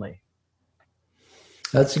efficiently.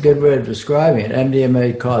 That's a good way of describing it.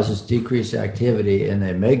 MDMA causes decreased activity in the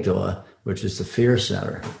amygdala, which is the fear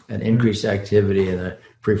center, and increased activity in the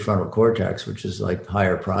prefrontal cortex, which is like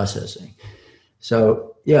higher processing.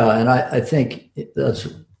 So, yeah, and I think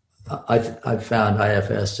I've found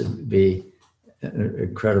IFS to be an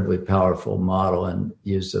incredibly powerful model, and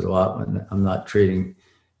used it a lot when I'm not treating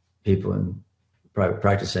people in private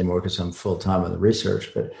practice anymore because I'm full-time on the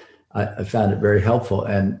research, but I found it very helpful.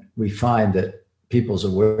 And we find that people's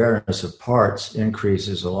awareness of parts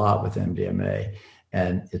increases a lot with MDMA.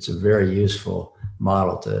 And it's a very useful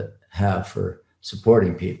model to have for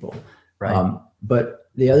supporting people. Right. But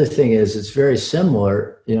the other thing is, it's very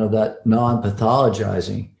similar, that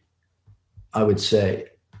non-pathologizing, I would say,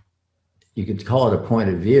 you could call it a point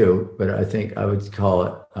of view, but I think I would call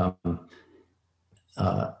it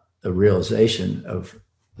a realization of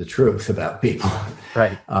the truth about people.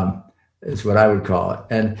 Right. Is what I would call it.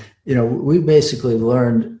 And, we basically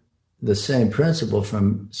learned the same principle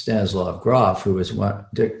from Stanislav Grof, who was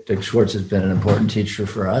Dick Schwartz has been an important teacher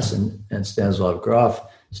for us, and Stan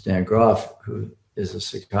Grof, who is a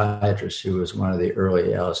psychiatrist who was one of the early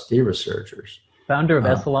LSD researchers. Founder of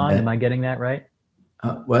Esalen, am I getting that right?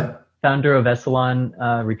 What? Founder of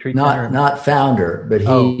Esalen Retreat Center? Not founder, but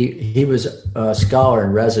he was a scholar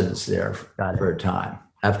in residence there for a time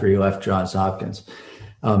after he left Johns Hopkins.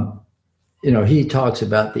 He talks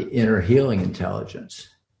about the inner healing intelligence,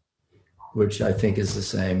 which I think is the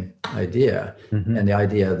same idea. Mm-hmm. And the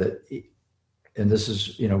idea that, and this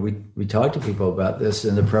is, we talk to people about this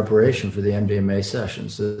in the preparation for the MDMA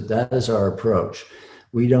sessions. That is our approach.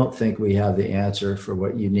 We don't think we have the answer for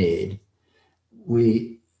what you need.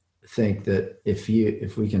 We think that if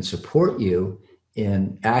we can support you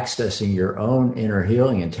in accessing your own inner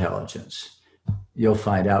healing intelligence, you'll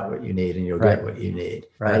find out what you need and you'll get what you need.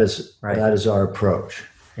 Right. That is our approach.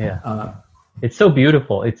 Yeah. It's so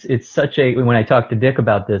beautiful. It's such when I talk to Dick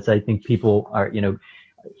about this, I think people are,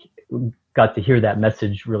 got to hear that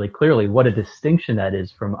message really clearly. What a distinction that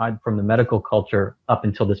is from the medical culture up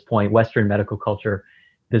until this point, Western medical culture,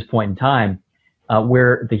 this point in time,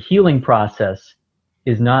 where the healing process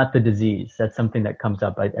is not the disease. That's something that comes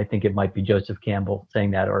up. I think it might be Joseph Campbell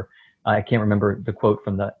saying that, or I can't remember the quote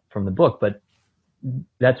from the book, but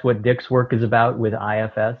that's what Dick's work is about with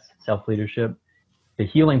IFS, self-leadership. The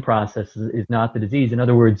healing process is not the disease. In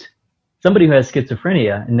other words, somebody who has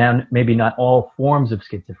schizophrenia, and now maybe not all forms of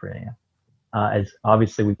schizophrenia, as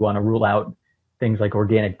obviously we want to rule out things like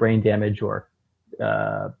organic brain damage or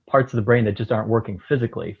parts of the brain that just aren't working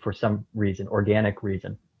physically for some reason, organic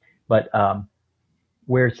reason. But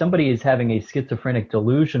where somebody is having a schizophrenic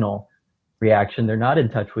delusional reaction, they're not in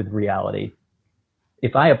touch with reality.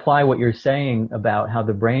 If I apply what you're saying about how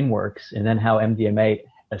the brain works and then how MDMA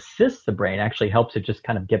assists the brain, actually helps it just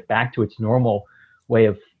kind of get back to its normal way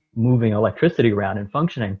of moving electricity around and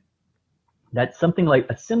functioning, that's something like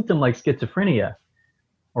a symptom like schizophrenia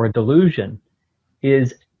or a delusion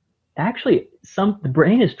is actually the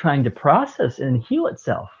brain is trying to process and heal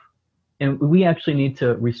itself. And we actually need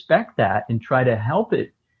to respect that and try to help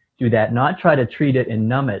it do that, not try to treat it and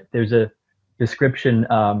numb it. There's a description,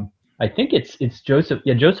 I think it's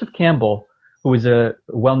Joseph Campbell, who was a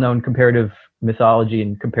well-known comparative mythology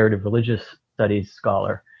and comparative religious studies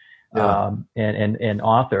scholar, and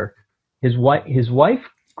author. His wife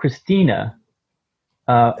Christina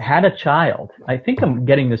had a child. I think I'm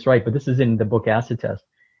getting this right, but this is in the book Acid Test.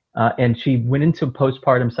 And she went into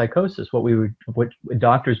postpartum psychosis, what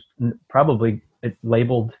doctors probably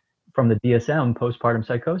labeled from the DSM postpartum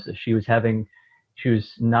psychosis. She was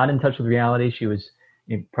not in touch with reality.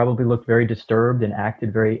 It probably looked very disturbed and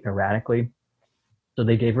acted very erratically. So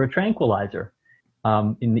they gave her a tranquilizer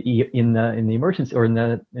in the emergency or in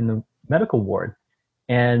the medical ward.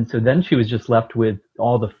 And so then she was just left with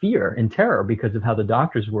all the fear and terror because of how the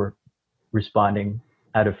doctors were responding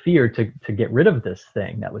out of fear to get rid of this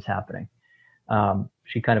thing that was happening.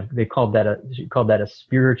 She called that a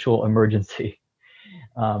spiritual emergency.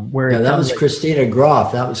 That was Christina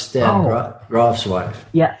Grof. That was Stan Grof's wife.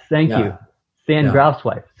 Yes, thank you. Stan Grof's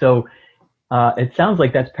wife. So it sounds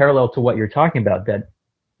like that's parallel to what you're talking about, that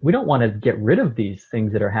we don't want to get rid of these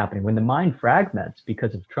things that are happening. When the mind fragments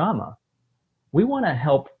because of trauma, we want to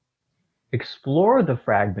help explore the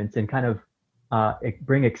fragments and kind of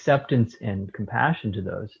bring acceptance and compassion to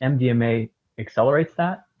those. MDMA accelerates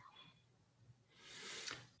that?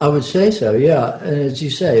 I would say so, yeah. And as you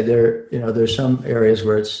say, there's some areas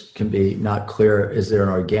where it can be not clear. Is there an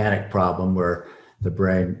organic problem where the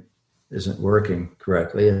brain isn't working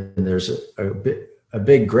correctly? And there's a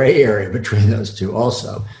big gray area between those two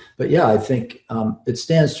also. But yeah, I think it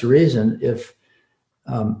stands to reason if,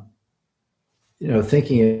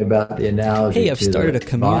 thinking about the analogy. Hey, I've started a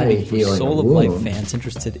community for Soul of Life fans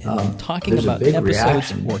interested in talking about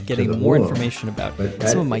episodes or getting more information about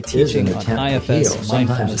some of my teaching on IFS,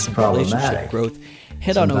 mindfulness, and relationship growth.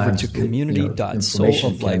 Head on over to Sometimes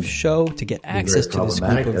community.souloflifeshow to get access to this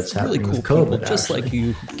group of really cool people just like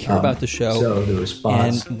you who care about the show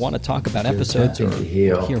and want to talk about episodes or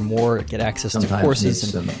hear more, get access to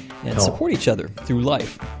courses and support each other through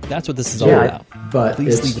life. That's what this is all about. But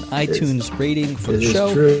please leave an iTunes rating for the show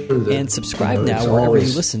and subscribe now wherever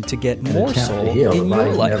you listen to get more soul in your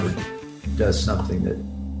life. Never does something that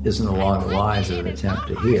isn't along the lines of an attempt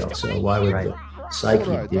to heal. So why would the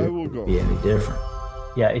psyche be any different?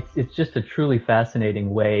 Yeah, it's just a truly fascinating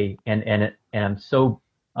way, and I'm so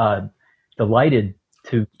delighted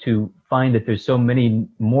to find that there's so many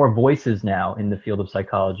more voices now in the field of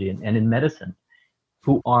psychology and in medicine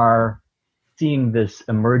who are seeing this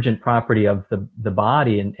emergent property of the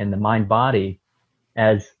body and the mind-body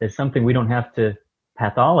as something we don't have to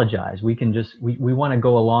pathologize. We can just we want to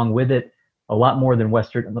go along with it a lot more than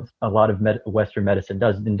a lot of Western medicine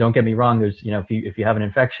does. And don't get me wrong, there's if you have an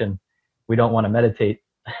infection, we don't want to meditate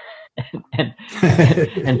and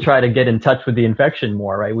try to get in touch with the infection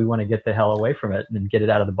more, right? We want to get the hell away from it and get it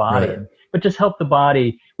out of the body. Right. But just help the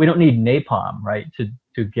body. We don't need napalm, right,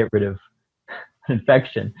 to get rid of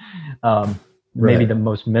infection. Maybe the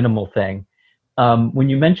most minimal thing. When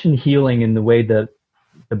you mention healing and the way the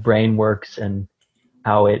brain works and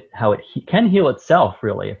how it can heal itself,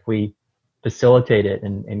 really, if we facilitate it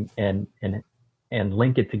and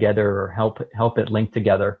link it together or help it link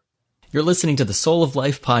together. You're listening to the Soul of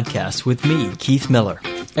Life podcast with me, Keith Miller.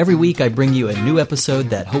 Every week I bring you a new episode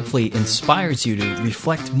that hopefully inspires you to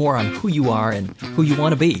reflect more on who you are and who you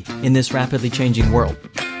want to be in this rapidly changing world.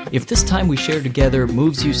 If this time we share together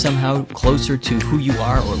moves you somehow closer to who you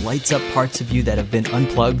are or lights up parts of you that have been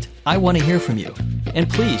unplugged, I want to hear from you. And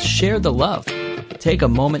please share the love. Take a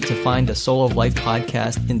moment to find the Soul of Life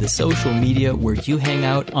podcast in the social media where you hang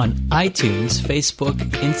out on iTunes, Facebook,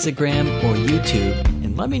 Instagram, or YouTube,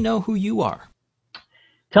 and let me know who you are.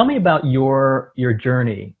 Tell me about your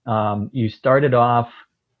journey. You started off,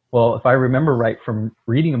 well, if I remember right from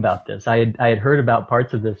reading about this, I had heard about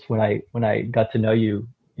parts of this when I got to know you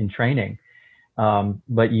in training.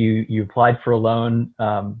 But you applied for a loan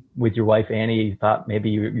with your wife Annie. You thought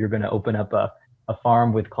maybe you're going to open up a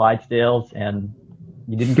farm with Clydesdales, and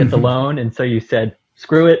you didn't get the loan, and so you said,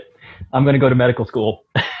 "Screw it, I'm going to go to medical school."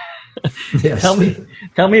 Yes. Tell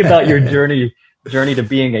me about your journey to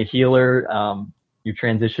being a healer. You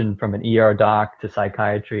transitioned from an ER doc to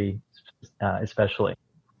psychiatry, especially.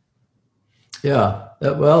 Yeah,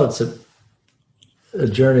 well, it's a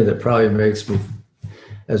journey that probably makes me,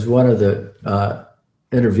 as one of the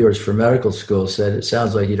interviewers for medical school said, it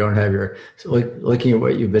sounds like you don't have looking at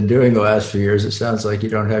what you've been doing the last few years, it sounds like you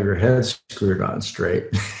don't have your head screwed on straight.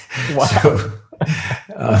 Wow. So,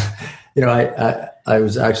 I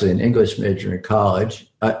was actually an English major in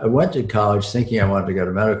college. I went to college thinking I wanted to go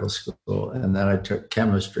to medical school, and then I took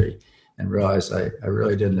chemistry and realized I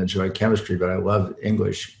really didn't enjoy chemistry, but I loved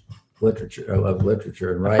English literature. I love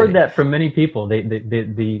literature and writing. I've heard that from many people.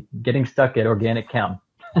 They getting stuck at organic chem.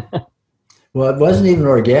 Well, it wasn't even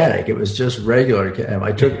organic. It was just regular chem. I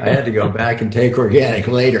had to go back and take organic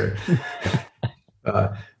later,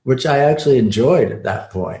 which I actually enjoyed at that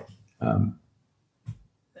point.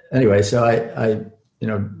 Anyway, so I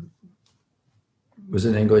was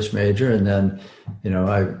an English major, and then,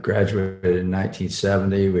 I graduated in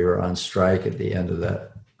 1970. We were on strike at the end of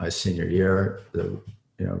my senior year,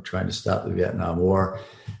 trying to stop the Vietnam War.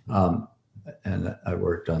 And I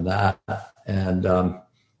worked on that.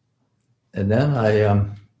 And then I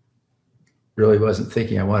really wasn't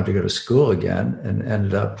thinking I wanted to go to school again, and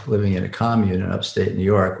ended up living in a commune in upstate New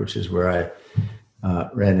York, which is where I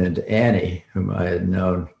ran into Annie, whom I had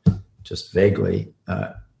known just vaguely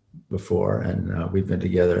before. And we've been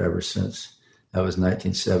together ever since. That was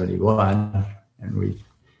 1971, and we've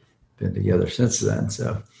been together since then.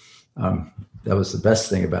 So that was the best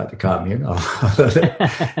thing about the commune.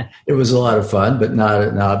 It was a lot of fun, but not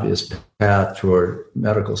an obvious path toward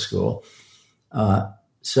medical school.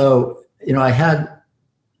 So, I had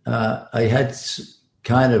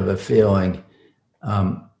kind of a feeling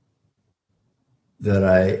that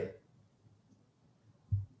I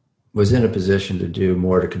was in a position to do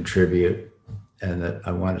more, to contribute, and that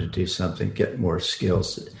I wanted to do something, get more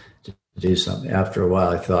skills to do something. After a while,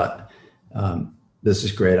 I thought, this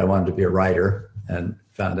is great. I wanted to be a writer, and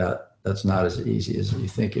found out that's not as easy as you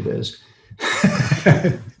think it is.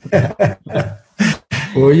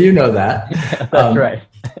 Well, you know that. That's right.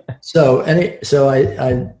 So I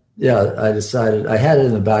decided, I had it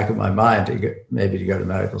in the back of my mind to go to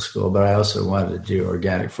medical school, but I also wanted to do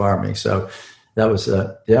organic farming. So that was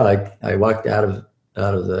I walked out of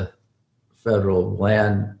the federal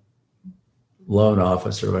land loan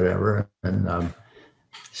office or whatever, and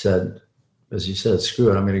said, as you said,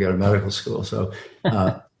 screw it, I'm going to go to medical school. So,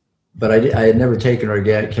 but I had never taken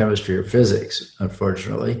organic chemistry or physics,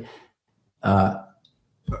 unfortunately,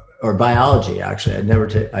 or biology, actually.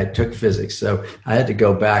 I took physics. So I had to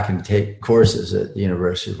go back and take courses at the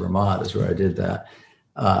University of Vermont is where I did that.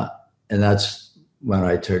 And that's when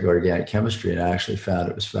I took organic chemistry, and I actually found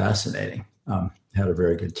it was fascinating. Had a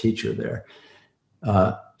very good teacher there.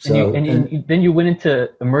 Then you went into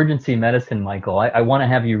emergency medicine, Michael. I want to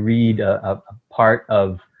have you read a part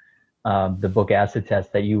of the book Acid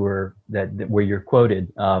Test where you're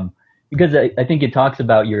quoted, because I think it talks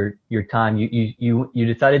about your time. You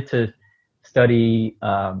decided to study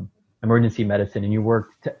emergency medicine, and you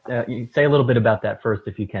worked. You say a little bit about that first,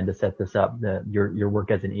 if you can, to set this up. Your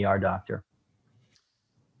work as an ER doctor.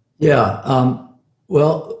 Yeah.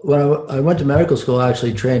 Well, when I went to medical school, I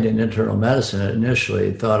actually trained in internal medicine. I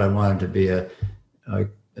initially thought I wanted to be a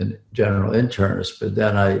general internist, but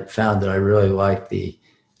then I found that I really liked the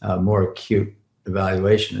more acute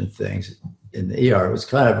evaluation of things in the ER. It was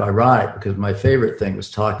kind of ironic because my favorite thing was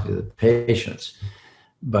talking to the patients,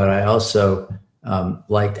 but I also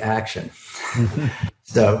liked action.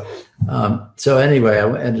 So anyway,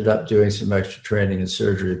 I ended up doing some extra training in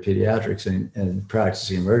surgery and pediatrics and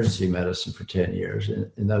practicing emergency medicine for 10 years.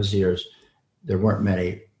 In those years, there weren't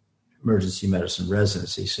many emergency medicine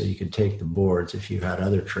residencies, so you could take the boards if you had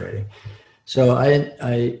other training. So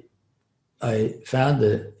I found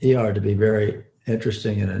the ER to be very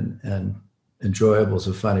interesting and enjoyable is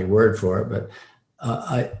a funny word for it, but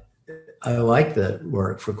I liked that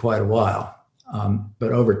work for quite a while.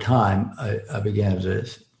 But over time, I began to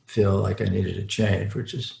feel like I needed a change,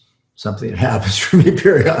 which is something that happens for me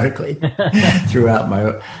periodically throughout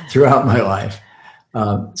my life.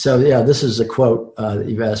 So yeah, this is a quote that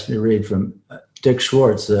you've asked me to read from Dick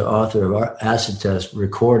Schwartz, the author of our Acid Test,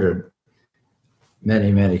 recorded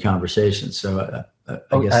many, many conversations. So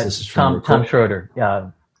I guess this is from Tom Schroeder.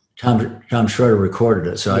 Yeah, Tom Schroeder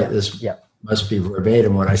recorded it. So this must be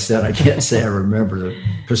verbatim what I said. I can't say I remember the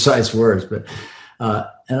precise words, but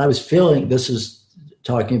and I was feeling, this is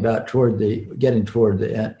talking about toward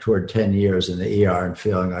 10 years in the ER and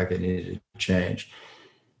feeling like I needed to change.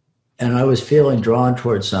 And I was feeling drawn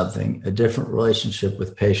towards something, a different relationship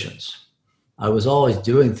with patients. I was always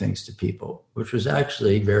doing things to people, which was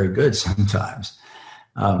actually very good sometimes.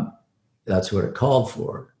 That's what it called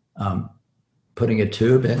for. Putting a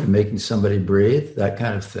tube in and making somebody breathe, that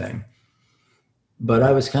kind of thing. But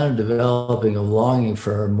I was kind of developing a longing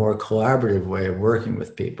for a more collaborative way of working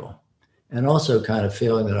with people, and also kind of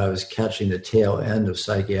feeling that I was catching the tail end of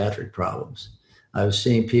psychiatric problems. I was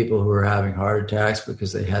seeing people who were having heart attacks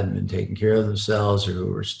because they hadn't been taking care of themselves, or who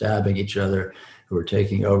were stabbing each other, who were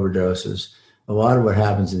taking overdoses. A lot of what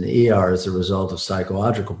happens in the ER is the result of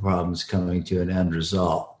psychological problems coming to an end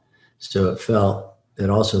result. So it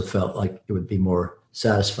also felt like it would be more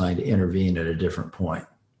satisfying to intervene at a different point.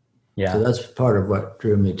 Yeah. So that's part of what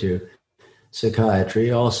drew me to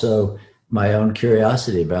psychiatry. Also, my own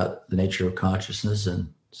curiosity about the nature of consciousness and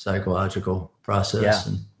psychological process.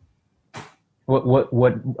 Yeah. What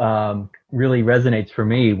really resonates for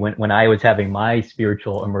me when I was having my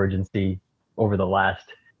spiritual emergency over the last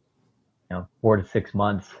 4 to 6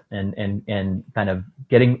 months and kind of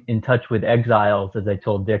getting in touch with exiles, as I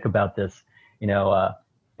told Dick about this,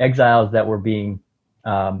 exiles that were being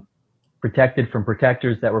protected from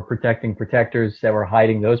protectors that were protecting protectors that were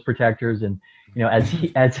hiding those protectors. And as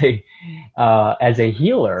a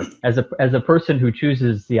healer, as a person who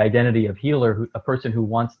chooses the identity of healer, a person who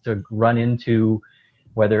wants to run into,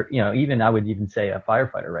 whether even I would even say a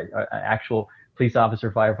firefighter, right, an actual police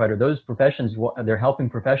officer, firefighter, those professions, they're helping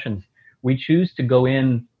professions. We choose to go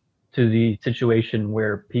in to the situation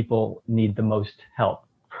where people need the most help.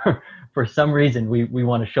 For some reason, we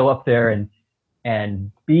want to show up there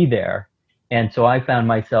and be there. And so I found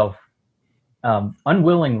myself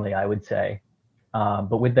unwillingly, I would say,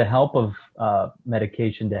 but with the help of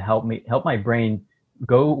medication to help my brain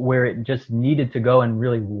go where it just needed to go and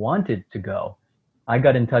really wanted to go, I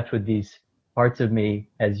got in touch with these parts of me,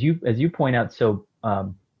 as you point out so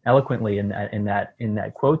eloquently in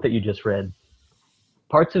that quote that you just read,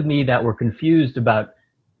 parts of me that were confused about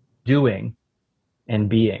doing and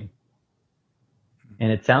being.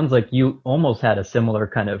 And it sounds like you almost had a similar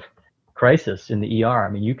kind of crisis in the ER. I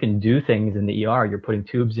mean, you can do things in the ER. You're putting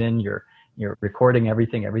tubes in, you're recording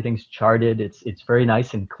everything. Everything's charted. It's very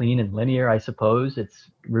nice and clean and linear, I suppose. It's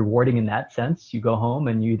rewarding in that sense. You go home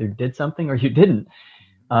and you either did something or you didn't.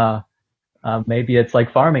 Maybe it's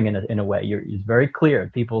like farming in a way. It's very clear.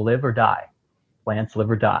 People live or die. Plants live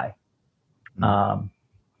or die.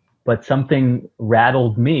 but something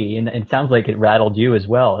rattled me, and it sounds like it rattled you as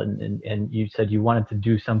well. And you said you wanted to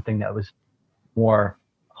do something that was more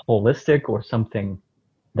holistic, or something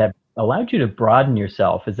that allowed you to broaden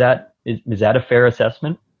yourself. Is that a fair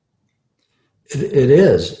assessment? It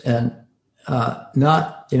is, and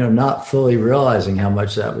not fully realizing how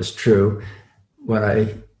much that was true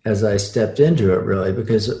as I stepped into it, really,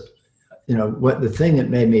 because what the thing that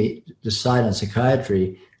made me decide on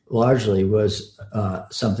psychiatry largely was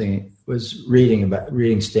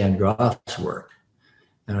reading Stan Grof's work.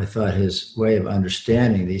 And I thought his way of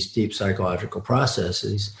understanding these deep psychological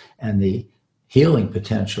processes and the healing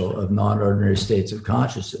potential of non-ordinary states of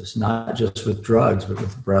consciousness, not just with drugs, but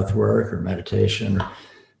with breath work or meditation.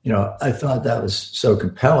 I thought that was so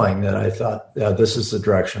compelling that I thought, yeah, this is the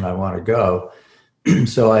direction I want to go.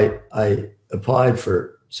 So I applied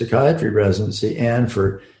for psychiatry residency and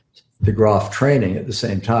for the Grof training at the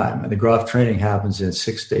same time. And the Grof training happens in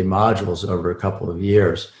 6-day modules over a couple of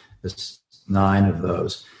years. There's 9 of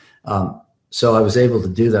those. So I was able to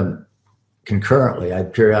do them concurrently.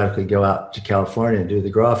 I'd periodically go out to California and do the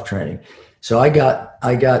Grof training. So I got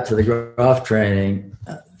to the Grof training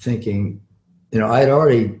thinking, I had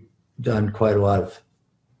already done quite a lot of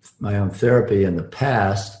my own therapy in the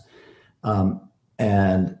past.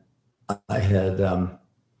 And I had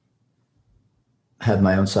had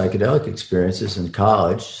my own psychedelic experiences in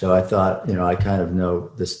college. So I thought, I kind of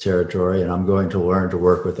know this territory, and I'm going to learn to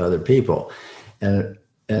work with other people. And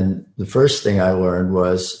the first thing I learned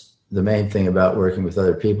was the main thing about working with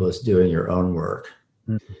other people is doing your own work,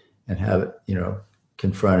 and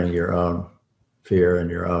confronting your own fear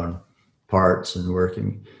and your own parts, and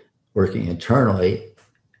working internally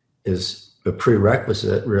is a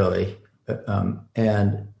prerequisite, really.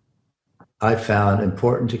 And I found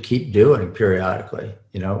important to keep doing periodically.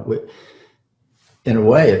 In a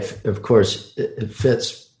way, of course, it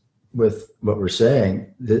fits with what we're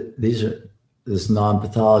saying. These are this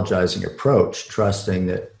non-pathologizing approach, trusting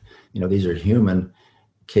that these are human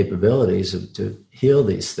capabilities to heal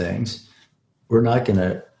these things. We're not going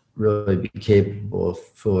to really be capable of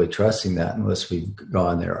fully trusting that unless we've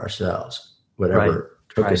gone there ourselves. Whatever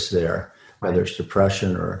took us there, whether it's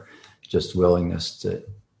depression or just willingness to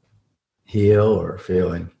heal, or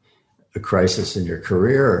feeling a crisis in your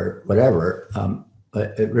career, or whatever.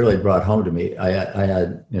 It really brought home to me. I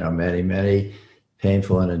had many, many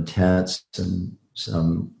painful and intense, and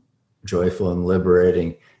some joyful and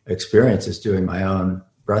liberating experiences doing my own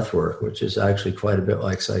breath work, which is actually quite a bit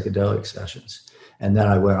like psychedelic sessions. And then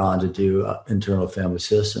I went on to do internal family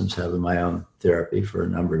systems, having my own therapy for a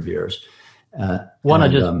number of years.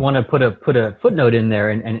 Want to put a footnote in there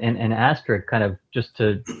and asterisk, kind of just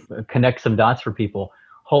to connect some dots for people.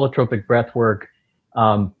 Holotropic breath work,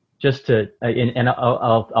 I'll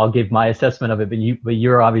give my assessment of it, but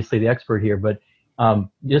you're obviously the expert here. But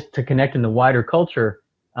just to connect in the wider culture,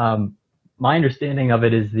 my understanding of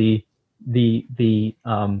it is the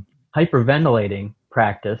hyperventilating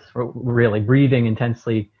practice, or really breathing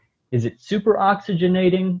intensely. Is it super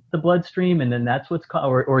oxygenating the bloodstream, and then that's what's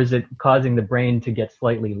or is it causing the brain to get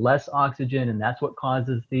slightly less oxygen, and that's what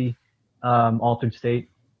causes the altered state?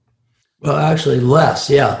 Well, actually less,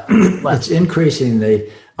 yeah. It's increasing the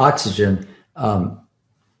oxygen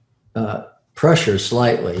pressure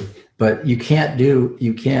slightly, but you can't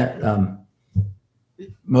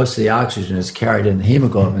most of the oxygen is carried in the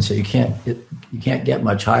hemoglobin, so you can't get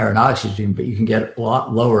much higher in oxygen, but you can get a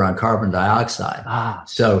lot lower on carbon dioxide.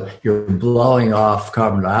 So you're blowing off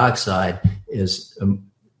carbon dioxide is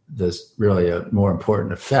really a more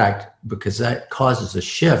important effect, because that causes a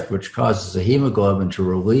shift, which causes the hemoglobin to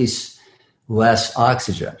release less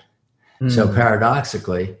oxygen. So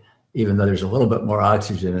paradoxically, even though there's a little bit more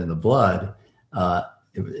oxygen in the blood,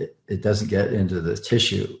 it doesn't get into the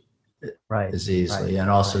tissue as easily. And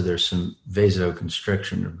also there's some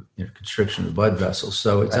vasoconstriction, constriction of blood vessels.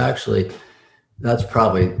 So it's actually, that's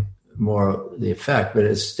probably more the effect. But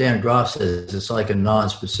as Stan Grof says, it's like a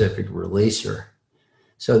non-specific releaser.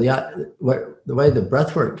 So the way the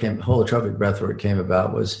holotropic breathwork came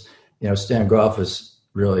about was, Stan Grof was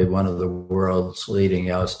really one of the world's leading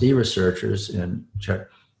LSD researchers in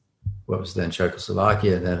what was then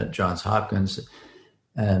Czechoslovakia, and then at Johns Hopkins.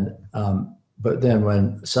 And but then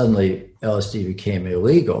when suddenly LSD became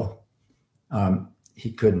illegal,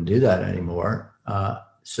 he couldn't do that anymore. But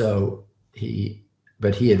he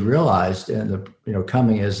had realized, and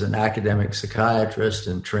coming as an academic psychiatrist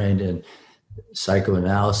and trained in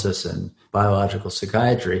psychoanalysis and biological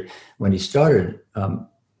psychiatry, when he started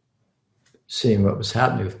seeing what was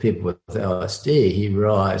happening with people with LSD, he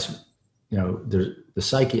realized, the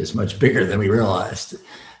psyche is much bigger than we realized.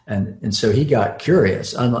 And so he got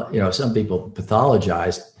curious. Some people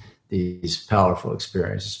pathologized these powerful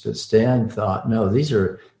experiences, but Stan thought, no, these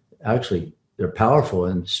are actually, they're powerful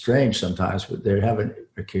and strange sometimes, but they have a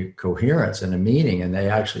coherence and a meaning, and they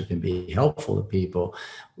actually can be helpful to people.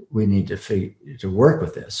 We need to work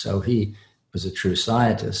with this. So he was a true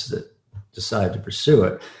scientist that decided to pursue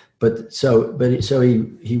it. So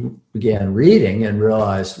he began reading and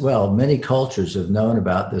realized, well, many cultures have known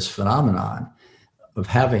about this phenomenon of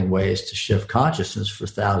having ways to shift consciousness for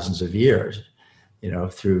thousands of years,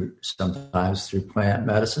 sometimes through plant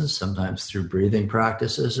medicines, sometimes through breathing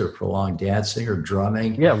practices or prolonged dancing or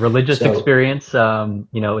drumming. Yeah, religious experience, the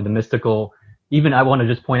mystical. Even I want to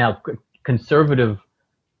just point out, conservative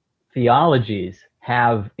theologies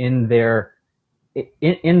have in their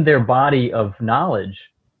body of knowledge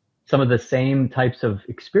some of the same types of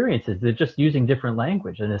experiences. They're just using different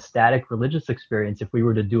language. An ecstatic religious experience, if we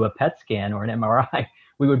were to do a PET scan or an MRI,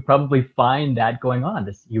 we would probably find that going on,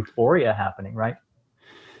 this euphoria happening, right?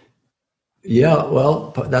 Yeah,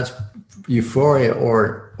 well, that's euphoria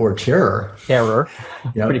or terror. Terror,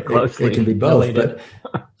 pretty closely. It can be both. related.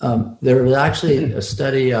 But there was actually a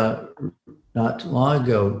study not long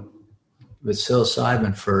ago with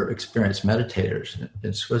psilocybin for experienced meditators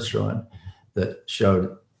in Switzerland that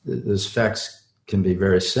showed that the effects can be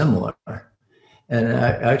very similar. And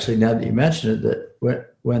actually, now that you mentioned it,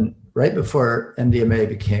 that when right before MDMA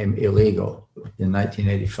became illegal in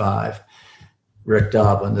 1985, Rick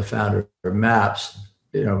Doblin, the founder of MAPS,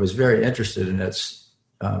 was very interested in its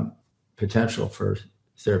potential for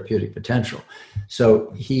therapeutic potential. So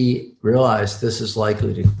he realized this is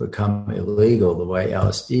likely to become illegal the way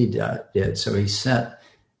LSD did. So he sent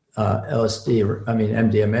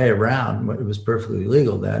MDMA around. It was perfectly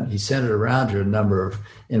legal then. He sent it around to a number of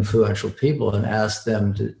influential people and asked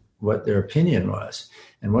them what their opinion was.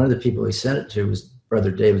 And one of the people he sent it to was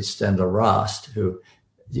Brother David Stendhal-Rast, who,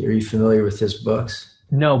 are you familiar with his books?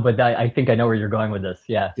 No, but I think I know where you're going with this.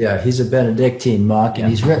 Yeah. Yeah, he's a Benedictine monk, and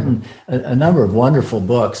he's written a number of wonderful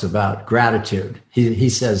books about gratitude. He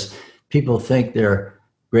says people think they're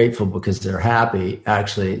grateful because they're happy.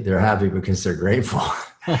 Actually, they're happy because they're grateful.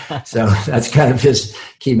 So that's kind of his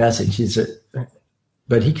key message.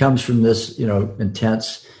 But he comes from this,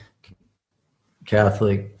 intense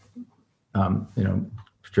Catholic,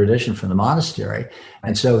 tradition from the monastery.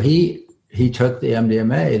 And so he took the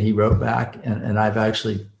MDMA and he wrote back, and I've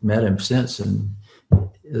actually met him since, and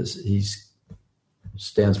he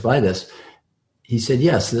stands by this. He said,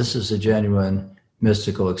 yes, this is a genuine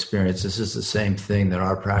mystical experience. This is the same thing that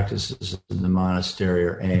our practices in the monastery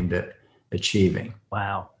are aimed at achieving.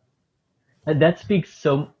 Wow. That speaks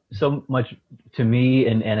so much to me,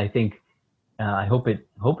 and I think I hope it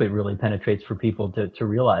really penetrates for people to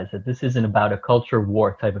realize that this isn't about a culture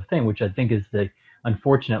war type of thing, which I think is the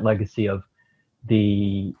unfortunate legacy of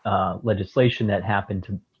the legislation that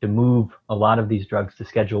happened to move a lot of these drugs to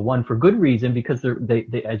Schedule I for good reason, because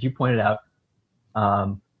they as you pointed out,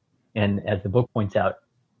 and as the book points out,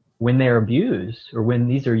 when they're abused or when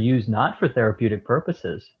these are used not for therapeutic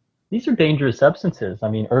purposes, these are dangerous substances. I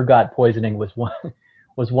mean, ergot poisoning was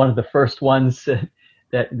one of the first ones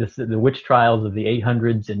that the witch trials of the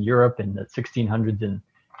 800s in Europe and the 1600s in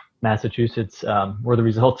Massachusetts were the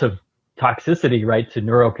result of toxicity, right, to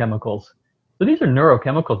neurochemicals. So these are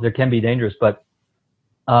neurochemicals that can be dangerous. But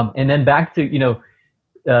and then back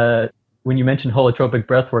to when you mentioned holotropic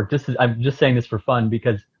breath work, I'm just saying this for fun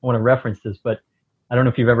because I want to reference this, but I don't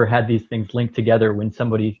know if you've ever had these things linked together when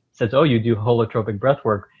somebody says, "Oh, you do holotropic breath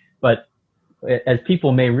work," but as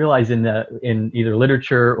people may realize in either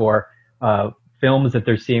literature or films that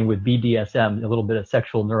they're seeing with BDSM, a little bit of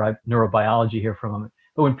sexual neurobiology here for a moment.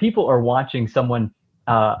 But when people are watching someone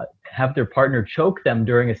have their partner choke them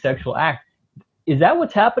during a sexual act, is that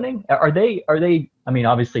what's happening? Are they? I mean,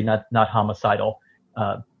 obviously not homicidal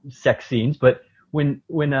sex scenes, but when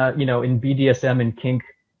in BDSM and kink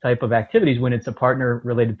type of activities, when it's a partner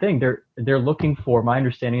related thing, they're looking for. My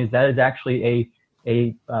understanding is that is actually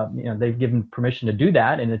they've given permission to do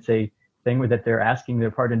that, and it's a thing that they're asking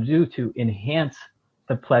their partner to do to enhance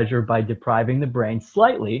the pleasure by depriving the brain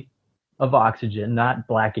slightly of oxygen, not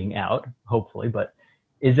blacking out, hopefully. But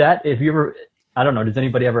is that, if you ever, I don't know, does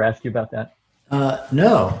anybody ever ask you about that?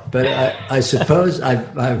 No, but I suppose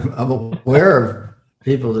I'm aware of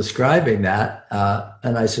people describing that,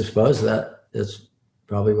 and I suppose that is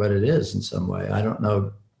probably what it is in some way. I don't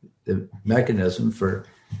know the mechanism for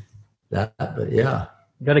that, but yeah.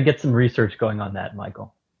 You got to get some research going on that,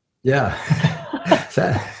 Michael. Yeah.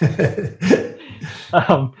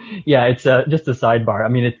 Yeah, it's just a sidebar. I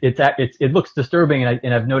mean, it looks disturbing,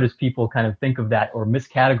 and I've noticed people kind of think of that or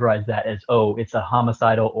miscategorize that as, oh, it's a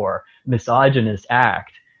homicidal or misogynist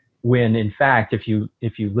act, when in fact, if you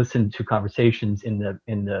listen to conversations in the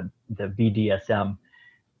BDSM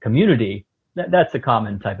community, that's a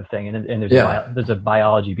common type of thing, and there's a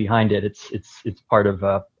biology behind it. It's part of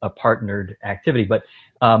a partnered activity, but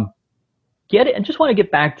I just want to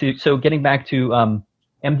get back to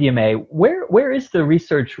MDMA. Where is the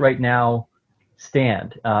research right now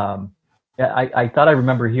stand? I thought I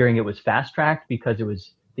remember hearing it was fast tracked because it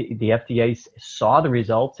was the FDA saw the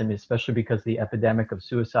results, and especially because the epidemic of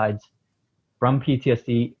suicides from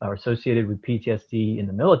PTSD or associated with PTSD in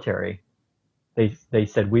the military, they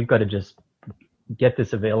said we've got to just get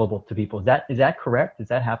this available to people. Is that correct? Is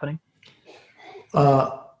that happening?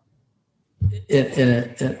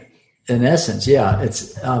 In essence, yeah.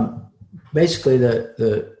 It's basically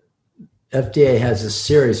the FDA has a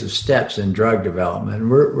series of steps in drug development.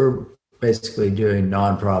 We're basically doing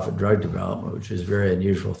nonprofit drug development, which is a very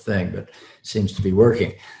unusual thing, but seems to be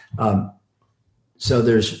working. So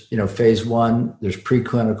there's phase 1, there's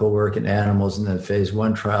preclinical work in animals, and then phase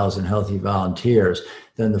 1 trials in healthy volunteers.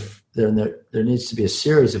 Then there needs to be a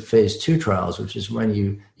series of phase 2 trials, which is when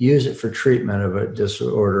you use it for treatment of a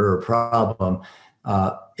disorder or problem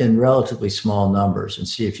in relatively small numbers and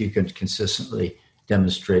see if you can consistently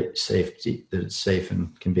demonstrate safety, that it's safe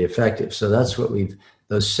and can be effective. So that's what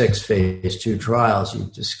those 6 phase 2 trials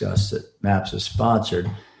you've discussed that MAPS has sponsored.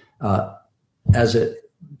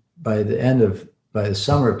 By the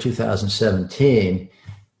summer of 2017,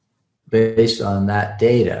 based on that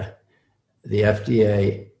data, the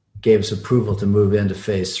FDA gave us approval to move into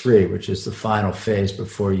phase 3, which is the final phase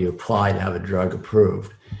before you apply to have a drug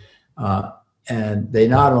approved. And they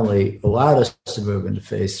not only allowed us to move into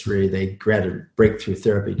phase 3, they granted breakthrough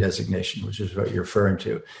therapy designation, which is what you're referring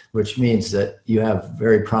to, which means that you have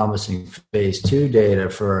very promising phase 2 data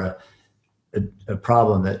for a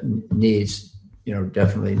problem that needs,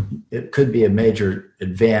 definitely, it could be a major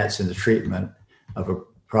advance in the treatment of a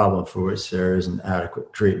problem for which there isn't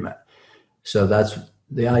adequate treatment. So that's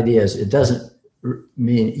the idea. Is it doesn't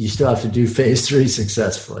mean you still have to do phase 3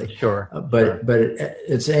 successfully. Sure. But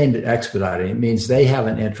it's aimed at expediting. It means they have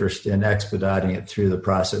an interest in expediting it through the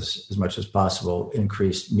process as much as possible,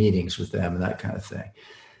 increased meetings with them and that kind of thing.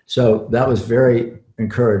 So that was very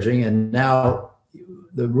encouraging. And now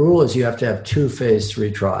the rule is you have to have 2 phase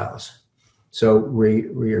 3 trials. So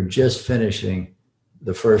we are just finishing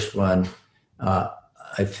the first one.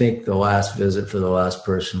 I think the last visit for the last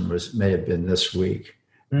person may have been this week.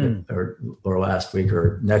 Or last week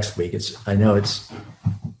or next week. I know it's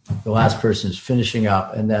the last person is finishing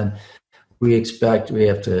up, and then we have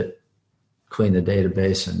to clean the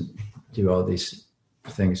database and do all these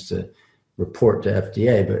things to report to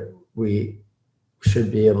FDA, but we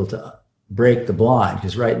should be able to break the blind,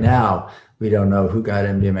 because right now we don't know who got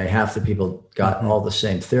MDMA. Half the people got all the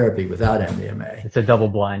same therapy without MDMA. It's a double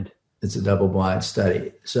blind. It's a double blind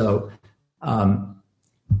study. So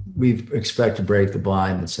we expect to break the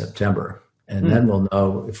blind in September, and then we'll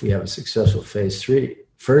know if we have a successful first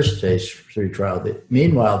phase 3 trial.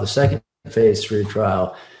 Meanwhile, the second phase 3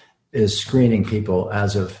 trial is screening people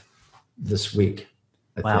as of this week,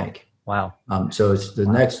 I think. Wow. So it's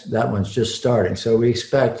that one's just starting. So we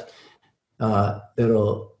expect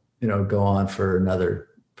it'll, go on for another,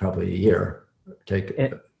 probably a year, take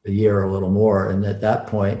a year or a little more. And at that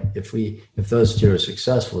point, if those 2 are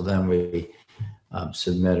successful, then we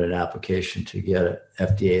submit an application to get an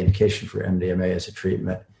FDA indication for MDMA as a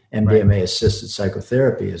treatment, MDMA-assisted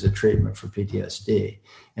psychotherapy as a treatment for PTSD.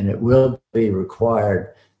 And it will be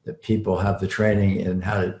required that people have the training in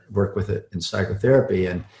how to work with it in psychotherapy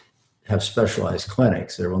and have specialized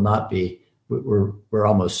clinics. There will not be, we're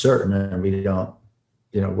almost certain, and we don't,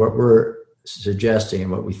 what we're suggesting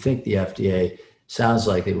and what we think the FDA sounds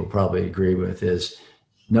like they will probably agree with is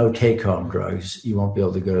no take-home drugs. You won't be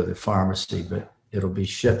able to go to the pharmacy, but it'll be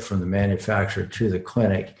shipped from the manufacturer to the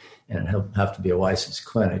clinic, and it'll have to be a licensed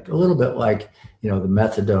clinic. A little bit like, the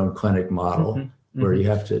methadone clinic model, where you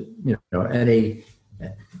have to, any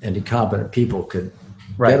competent people could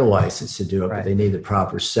get a license to do it, but they need the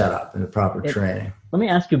proper setup and the proper training. Let me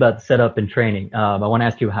ask you about the setup and training. I want to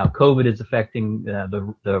ask you how COVID is affecting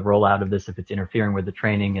the rollout of this, if it's interfering with the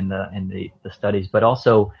training and the studies, but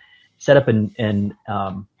also setup and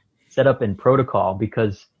protocol,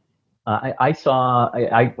 because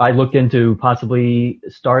I looked into possibly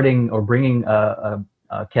starting or bringing a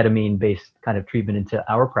ketamine-based kind of treatment into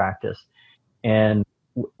our practice, and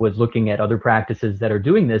was looking at other practices that are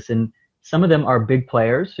doing this. And Some of them are big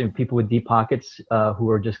players, people with deep pockets who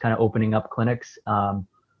are just kind of opening up clinics,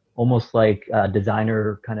 almost like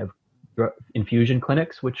designer kind of infusion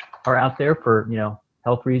clinics, which are out there for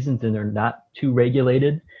health reasons, and they're not too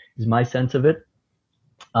regulated, is my sense of it.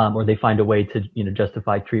 Or they find a way to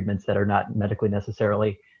justify treatments that are not medically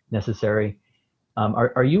necessarily necessary.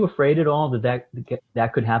 Are you afraid at all that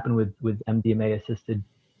could happen with MDMA assisted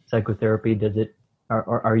psychotherapy?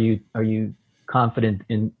 Are you confident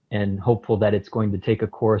in and hopeful that it's going to take a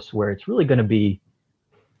course where it's really going to be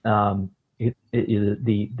the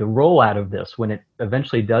rollout of this, when it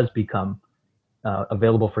eventually does become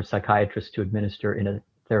available for psychiatrists to administer in a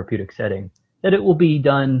therapeutic setting, that it will be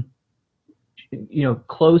done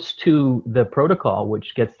close to the protocol,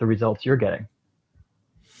 which gets the results you're getting?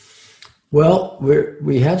 Well,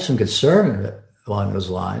 we have some concern along those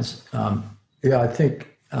lines. I think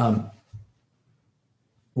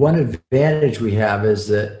one advantage we have is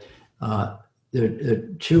that there are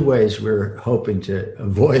two ways we're hoping to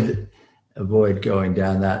avoid going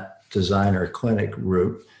down that designer clinic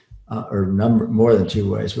route, or more than two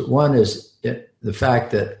ways. But one is the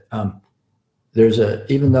fact that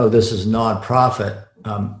even though this is nonprofit,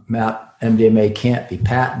 MDMA can't be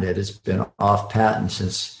patented. It's been off patent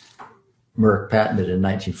since Merck patented in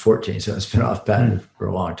 1914, so it's been off patent for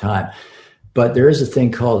a long time. But there is a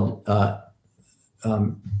thing called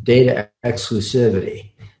data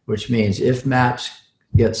exclusivity, which means if MAPS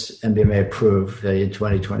gets MDMA approved in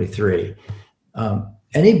 2023,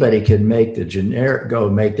 anybody can make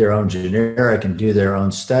make their own generic and do their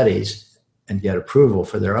own studies and get approval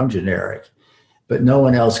for their own generic. But no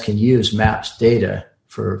one else can use MAPS data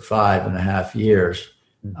for 5.5 years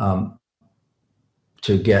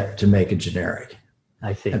to make a generic.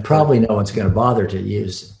 I see. And probably no one's going to bother to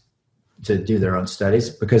do their own studies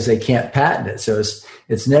because they can't patent it. So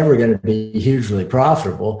it's never going to be hugely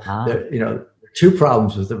profitable. There are two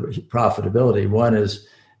problems with the profitability. One is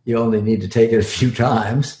you only need to take it a few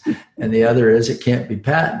times, and the other is it can't be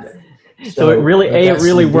patented. So it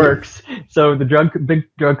really works. So the big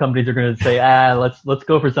drug companies are going to say, let's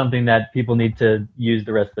go for something that people need to use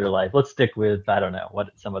the rest of their life. Let's stick with, I don't know,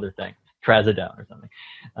 some other thing, trazodone or something.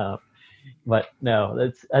 But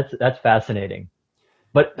no, that's fascinating,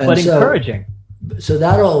 but encouraging. So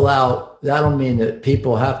that'll mean that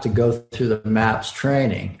people have to go through the MAPS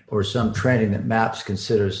training or some training that MAPS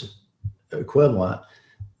considers equivalent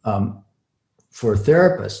for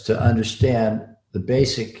therapists to understand the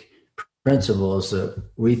basic principles that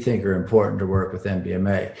we think are important to work with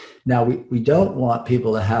MDMA. Now, we don't want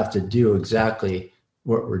people to have to do exactly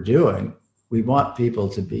what we're doing. We want people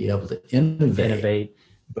to be able to innovate,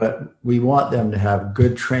 but we want them to have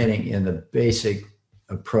good training in the basic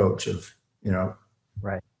approach of,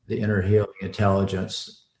 the inner healing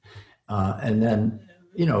intelligence. And then,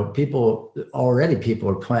 people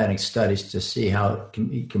are planning studies to see how it can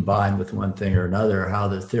be combined with one thing or another, how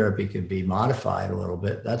the therapy could be modified a little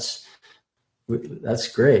bit. That's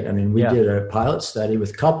great. I mean, we did a pilot study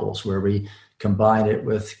with couples where we combined it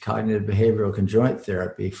with cognitive behavioral conjoint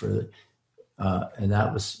therapy and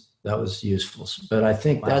that was useful. But I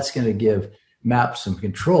think that's going to give MAPS some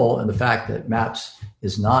control, and the fact that MAPS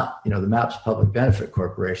is not, the MAPS Public Benefit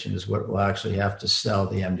Corporation is what will actually have to sell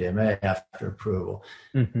the MDMA after approval.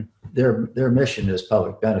 Mm-hmm. Their mission is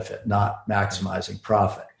public benefit, not maximizing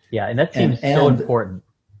profit. Yeah, and that seems so important.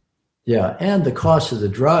 Yeah, and the cost of the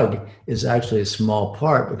drug is actually a small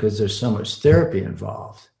part because there's so much therapy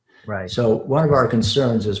involved. Right. So one of our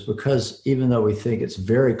concerns is because even though we think it's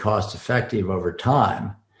very cost effective over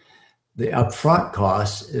time, the upfront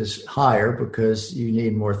cost is higher because you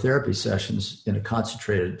need more therapy sessions in a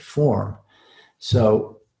concentrated form.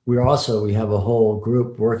 So we have a whole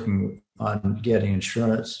group working on getting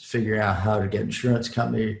insurance, figuring out how to get insurance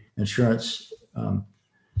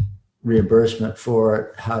reimbursement for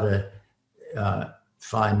it, how to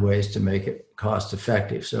find ways to make it cost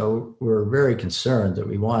effective. So we're very concerned that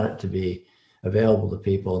we want it to be available to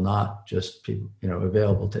people, not just people,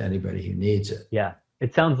 available to anybody who needs it. Yeah.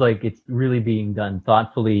 It sounds like it's really being done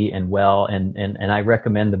thoughtfully and well. And I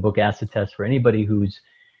recommend the book Acid Test for anybody who's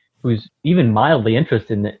even mildly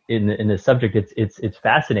interested in this subject. It's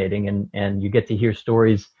fascinating. And you get to hear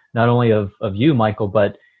stories not only of you, Michael,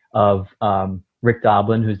 but of Rick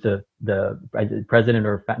Doblin, who's the president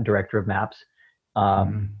or director of MAPS.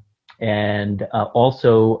 And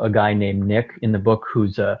also a guy named Nick in the book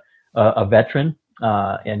who's a veteran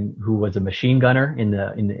and who was a machine gunner in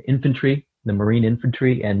the infantry, the Marine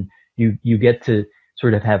infantry, and you get to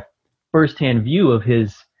sort of have firsthand view of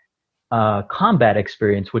his combat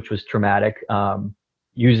experience, which was traumatic,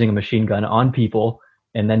 using a machine gun on people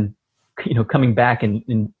and then coming back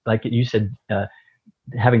and like you said,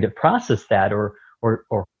 having to process that or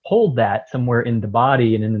hold that somewhere in the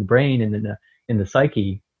body and in the brain and in the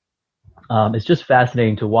psyche. It's just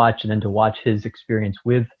fascinating to watch, and then to watch his experience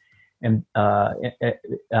with the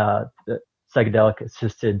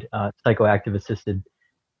psychedelic-assisted, psychoactive assisted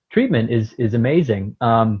treatment is amazing.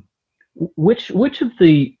 Which of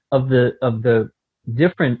the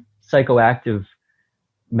different psychoactive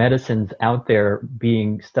medicines out there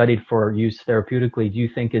being studied for use therapeutically do you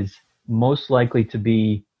think is most likely to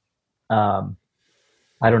be, pose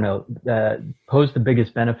the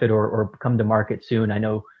biggest benefit or come to market soon? I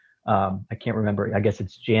know, I can't remember, I guess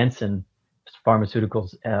it's Janssen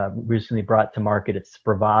Pharmaceuticals recently brought to market its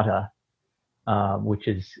Spravato, which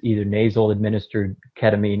is either nasal administered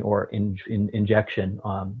ketamine or injection,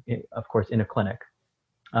 of course, in a clinic.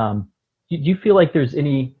 Do you feel like there's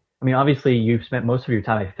any, obviously you've spent most of your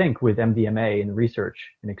time, I think, with MDMA and research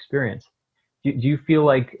and experience. Do you feel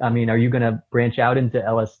like, are you going to branch out into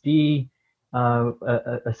LSD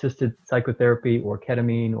assisted psychotherapy or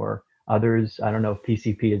ketamine or others? I don't know if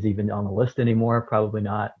PCP is even on the list anymore. Probably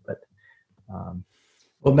not, but.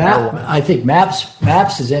 I think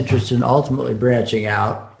MAPS is interested in ultimately branching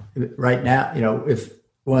out. Right now, if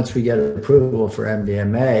once we get approval for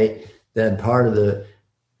MDMA, then part of the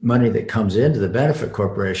money that comes into the benefit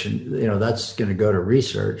corporation, that's going to go to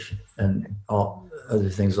research and all other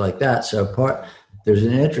things like that. So there's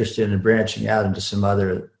an interest in branching out into some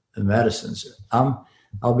other medicines.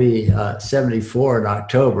 I'll be 74 in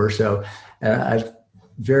October, so I'm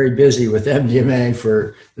very busy with MDMA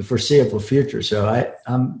for the foreseeable future. So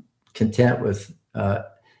I'm content with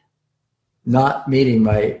not meeting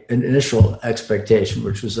my initial expectation,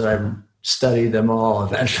 which was that I study them all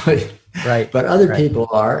eventually. Right. But other people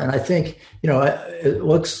are, and I think it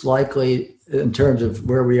looks likely in terms of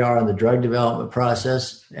where we are in the drug development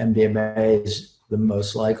process. MDMA is the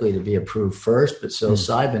most likely to be approved first, but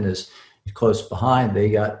psilocybin is close behind. They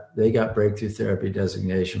got breakthrough therapy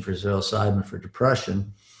designation for psilocybin for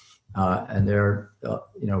depression, and they're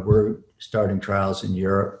we're starting trials in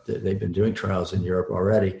Europe. They've been doing trials in Europe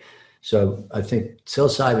already. So I think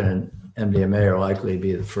psilocybin and MDMA are likely to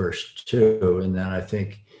be the first two, and then I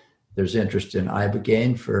think there's interest in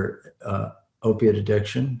ibogaine for opiate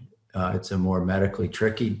addiction. It's a more medically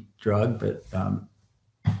tricky drug, but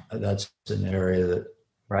that's an area that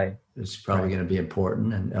is probably going to be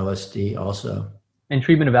important, and LSD also. And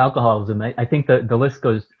treatment of alcoholism. I think the list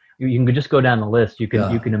goes. You can just go down the list. You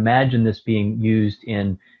can imagine this being used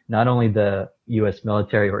in not only the U.S.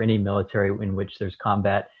 military or any military in which there's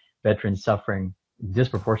combat veterans suffering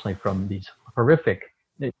disproportionately from these horrific,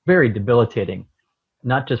 very debilitating,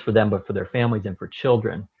 not just for them but for their families and for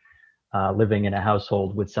children. Living in a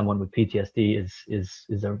household with someone with PTSD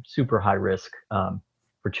is a super high risk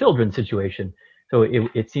for children situation. So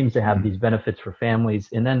it seems to have these benefits for families.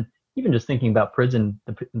 And then even just thinking about prison,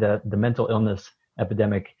 the mental illness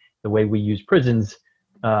epidemic, the way we use prisons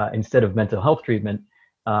instead of mental health treatment,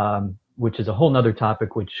 which is a whole nother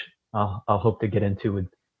topic, which I'll hope to get into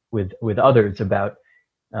with others about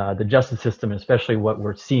the justice system, and especially what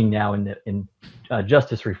we're seeing now in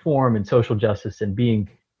justice reform and social justice, and being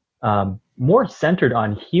more centered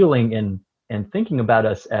on healing and thinking about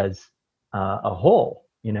us as a whole,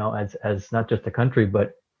 as not just a country,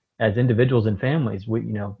 but as individuals and families.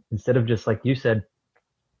 We, instead of just like you said,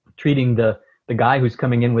 treating the guy who's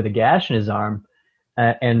coming in with a gash in his arm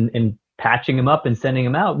and patching him up and sending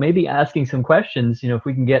him out, maybe asking some questions. If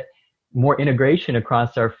we can get more integration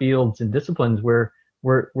across our fields and disciplines, where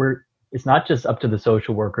it's not just up to the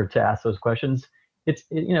social worker to ask those questions. It's,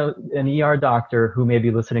 an ER doctor who may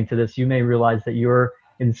be listening to this, you may realize that you're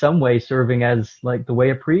in some way serving as like the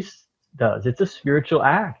way a priest does. It's a spiritual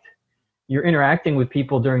act. You're interacting with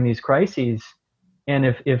people during these crises. And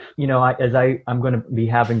if I'm going to be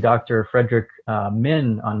having Dr. Frederick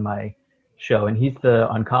Min on my show, and he's the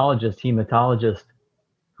oncologist, hematologist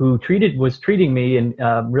who was treating me, and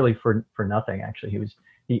really for nothing, actually.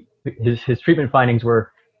 His treatment findings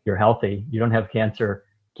were, you're healthy, you don't have cancer,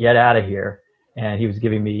 get out of here. And he was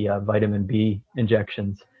giving me vitamin B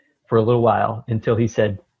injections for a little while until he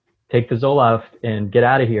said, take the Zoloft and get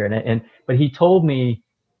out of here. But he told me,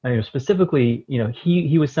 specifically,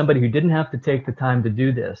 he was somebody who didn't have to take the time to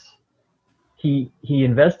do this. He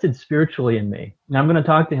invested spiritually in me. And I'm going to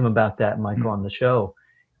talk to him about that, Michael, on the show.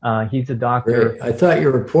 He's a doctor. I thought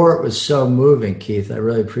your report was so moving, Keith. I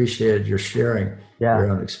really appreciated your sharing your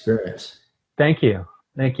own experience. Thank you.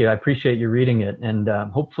 I appreciate you reading it, and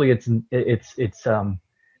hopefully it's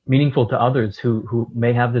meaningful to others who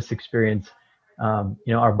may have this experience.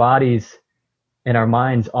 Our bodies and our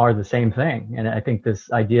minds are the same thing. And I think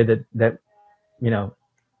this idea that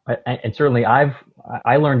and certainly I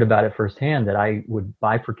learned about it firsthand, that I would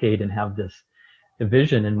bifurcate and have this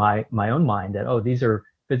division in my own mind that, oh, these are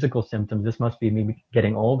physical symptoms, this must be me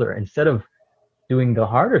getting older, instead of doing the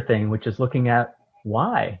harder thing, which is looking at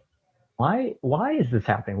why is this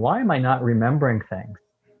happening? Why am I not remembering things?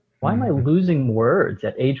 Why am I losing words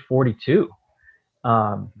at age 42?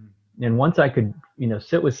 And once I could,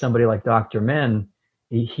 sit with somebody like Dr. Min,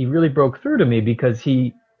 he really broke through to me, because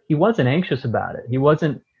he wasn't anxious about it. He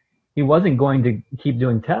wasn't going to keep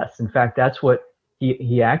doing tests. In fact, that's what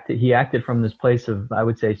he acted from this place of, I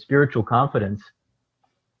would say, spiritual confidence.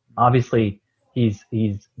 Obviously, he's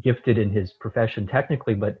gifted in his profession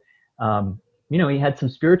technically, but he had some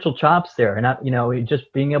spiritual chops there, and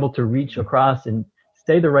just being able to reach across and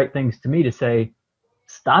say the right things to me to say,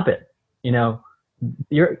 stop it.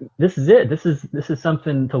 This is it. This is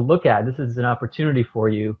something to look at. This is an opportunity for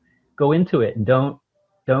you. Go into it and don't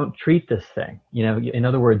treat this thing. In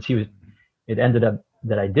other words, it ended up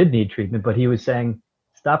that I did need treatment, but he was saying,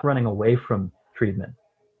 stop running away from treatment.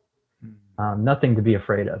 Nothing to be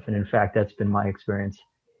afraid of. And in fact, that's been my experience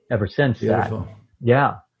ever since. Beautiful. That.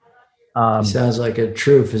 Yeah. He sounds like a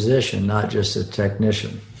true physician, not just a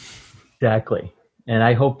technician. Exactly. And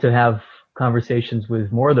I hope to have conversations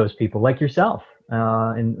with more of those people like yourself,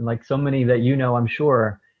 and like so many that I'm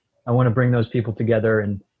sure. I want to bring those people together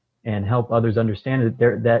and help others understand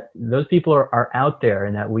that those people are out there,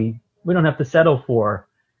 and that we don't have to settle for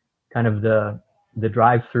kind of the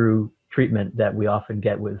drive-through treatment that we often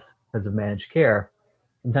get because of managed care.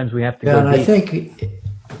 Sometimes we have to go and deep.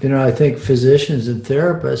 I think physicians and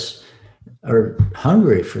therapists are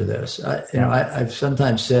hungry for this. I've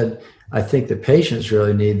sometimes said, I think the patients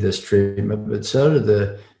really need this treatment, but so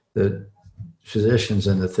do the physicians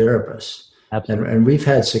and the therapists. Absolutely. And we've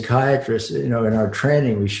had psychiatrists, in our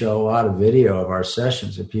training, we show a lot of video of our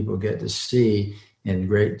sessions, and people get to see in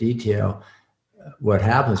great detail what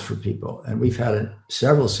happens for people. And we've had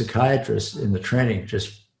several psychiatrists in the training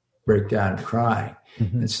just break down crying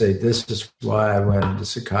and say, this is why I went into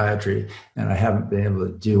psychiatry, and I haven't been able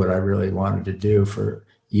to do what I really wanted to do for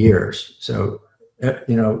years. So,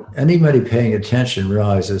 anybody paying attention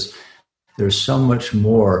realizes there's so much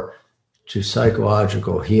more to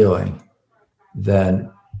psychological healing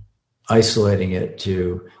than isolating it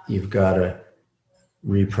to, you've got to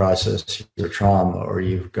reprocess your trauma, or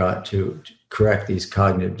you've got to correct these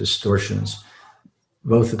cognitive distortions.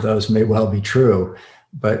 Both of those may well be true,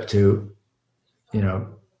 but to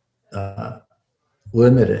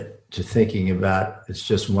limit it to thinking about it's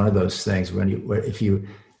just one of those things. If you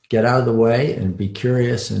get out of the way and be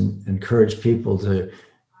curious and encourage people to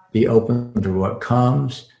be open to what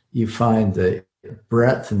comes, you find the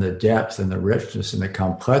breadth and the depth and the richness and the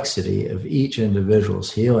complexity of each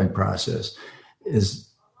individual's healing process is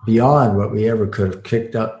beyond what we ever could have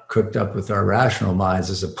cooked up with our rational minds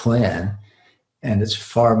as a plan. And it's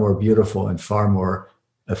far more beautiful and far more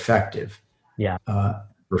effective,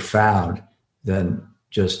 profound, than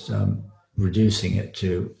just reducing it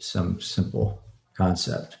to some simple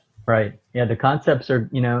concept. Right. Yeah. The concepts are,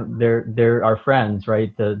 they're our friends,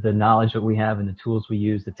 right? The knowledge that we have and the tools we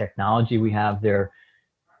use, the technology we have, they're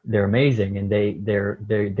amazing, and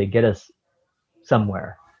they get us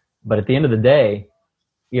somewhere. But at the end of the day,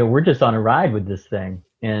 we're just on a ride with this thing,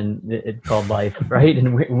 and it's called life, right?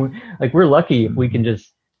 And we're lucky if we can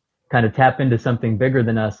just kind of tap into something bigger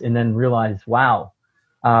than us and then realize, wow,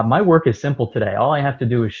 my work is simple today. All I have to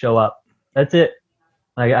do is show up. That's it.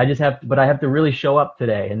 Like I have to really show up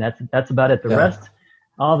today, and that's about it. The rest,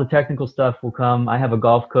 all the technical stuff will come. I have a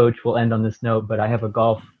golf coach. We'll end on this note, but I have a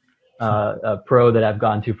golf a pro that I've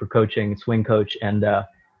gone to for coaching, swing coach, and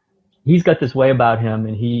he's got this way about him,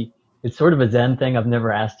 and it's sort of a Zen thing. I've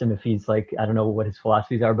never asked him if he's like, I don't know what his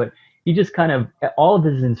philosophies are, but he just kind of, all of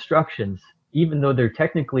his instructions, even though they're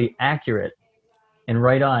technically accurate and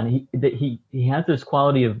right on, he has this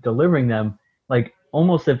quality of delivering them like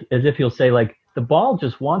almost as if he'll say, like, the ball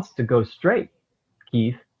just wants to go straight,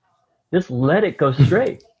 Keith. Just let it go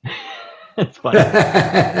straight. It's funny.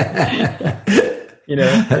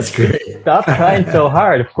 That's great. Stop trying so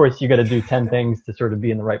hard. Of course, you got to do 10 things to sort of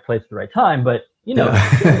be in the right place at the right time. But,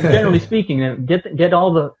 generally speaking, get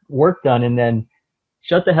all the work done and then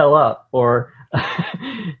shut the hell up, or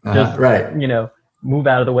just, move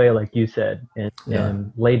out of the way, like you said,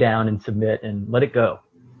 and lay down and submit and let it go.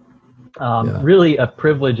 Really a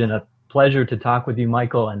privilege and a pleasure to talk with you,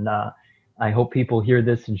 Michael. And I hope people hear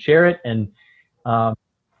this and share it, and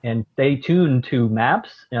stay tuned to MAPS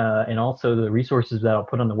and also the resources that I'll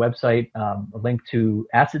put on the website. A link to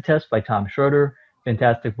Acid Test by Tom Schroeder,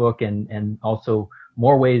 fantastic book, and also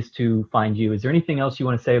more ways to find you. Is there anything else you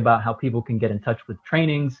want to say about how people can get in touch with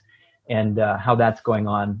trainings and how that's going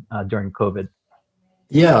on during COVID?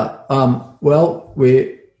 Yeah. Well,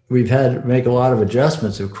 we've had to make a lot of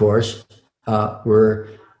adjustments, of course.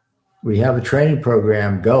 We have a training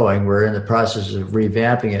program going. We're in the process of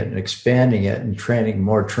revamping it and expanding it and training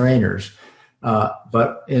more trainers.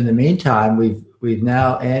 But in the meantime, we've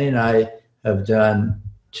now, Annie and I have done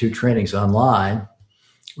 2 trainings online.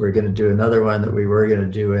 We're going to do another one that we were going to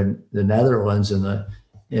do in the Netherlands in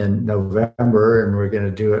November, and we're going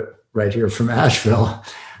to do it right here from Asheville.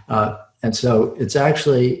 And so it's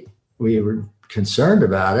actually, we were concerned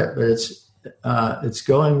about it, but it's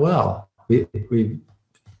going well. It's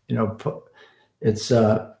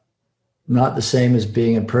not the same as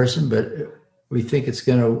being in person, but we think it's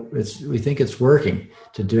working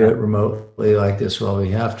to do it remotely like this while we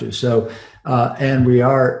have to. So, and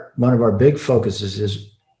one of our big focuses is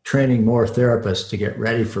training more therapists to get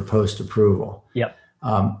ready for post-approval. Yep.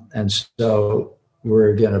 And so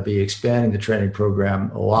we're going to be expanding the training program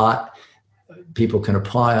a lot. People can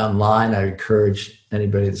apply online. I encourage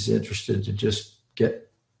anybody that's interested to just get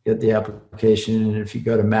the application. And if you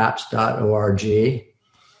go to maps.org,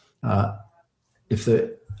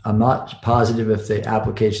 I'm not positive if the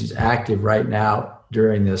application's active right now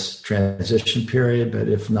during this transition period, but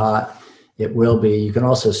if not, it will be. You can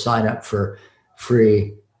also sign up for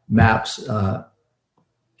free MAPS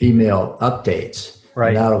email updates. Right.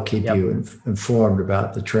 And that'll keep you informed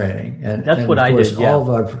about the training. And that's what I did.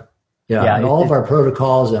 All of our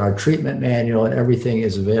protocols and our treatment manual and everything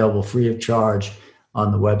is available free of charge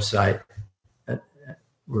on the website.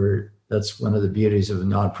 That's one of the beauties of a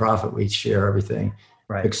nonprofit. We share everything,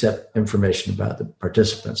 except information about the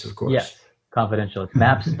participants, of course. Yes, confidential. It's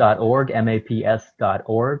maps.org,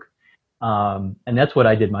 MAPS.org. And that's what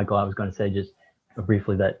I did, Michael. I was going to say just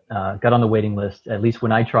briefly that got on the waiting list, at least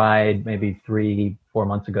when I tried maybe 3-4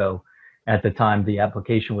 months ago. At the time, the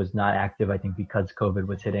application was not active, I think, because COVID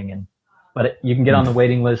was hitting. But you can get on the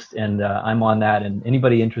waiting list, and I'm on that. And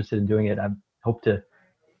anybody interested in doing it, I hope to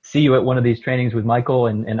see you at one of these trainings with Michael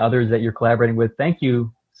and others that you're collaborating with. Thank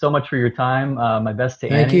you so much for your time. My best to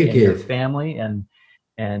Annie and your family and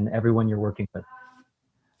everyone you're working with.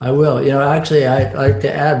 I will. Actually, I'd like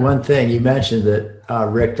to add one thing. You mentioned that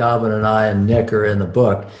Rick Dobbin and I and Nick are in the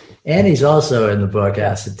book. Annie's also in the book,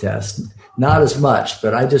 Acid Test. Not as much,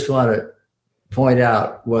 but I just want to point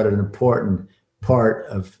out what an important part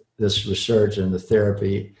of this research and the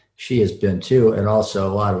therapy she has been too, and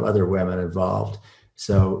also a lot of other women involved.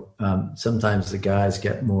 So sometimes the guys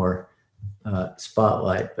get more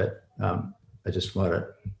spotlight, but I just want to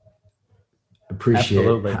appreciate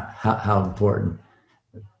how important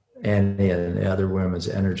Annie and the other women's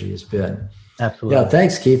energy has been. Absolutely. Yeah,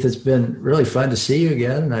 thanks, Keith. It's been really fun to see you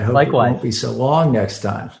again, and I hope it won't be so long next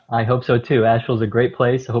time. I hope so too. Asheville's a great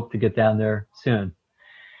place. I hope to get down there soon.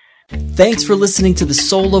 Thanks for listening to The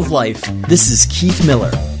Soul of Life. This is Keith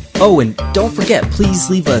Miller. Oh, and don't forget, please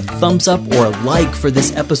leave a thumbs up or a like for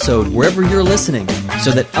this episode wherever you're listening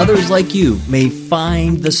so that others like you may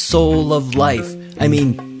find the soul of life. I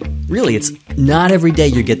mean, really, it's not every day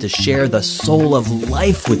you get to share the soul of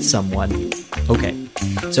life with someone. Okay,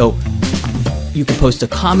 so you can post a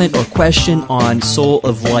comment or question on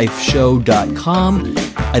souloflifeshow.com.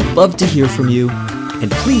 I'd love to hear from you. And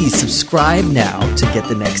please subscribe now to get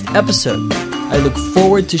the next episode. I look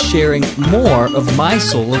forward to sharing more of my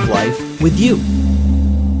soul of life with you.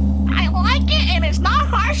 I like it, and it's not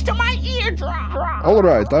harsh to my eardrum. All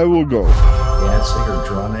right, I will go. Dancing or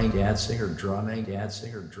drumming, dancing or drumming,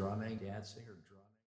 dancing or drumming, dancing or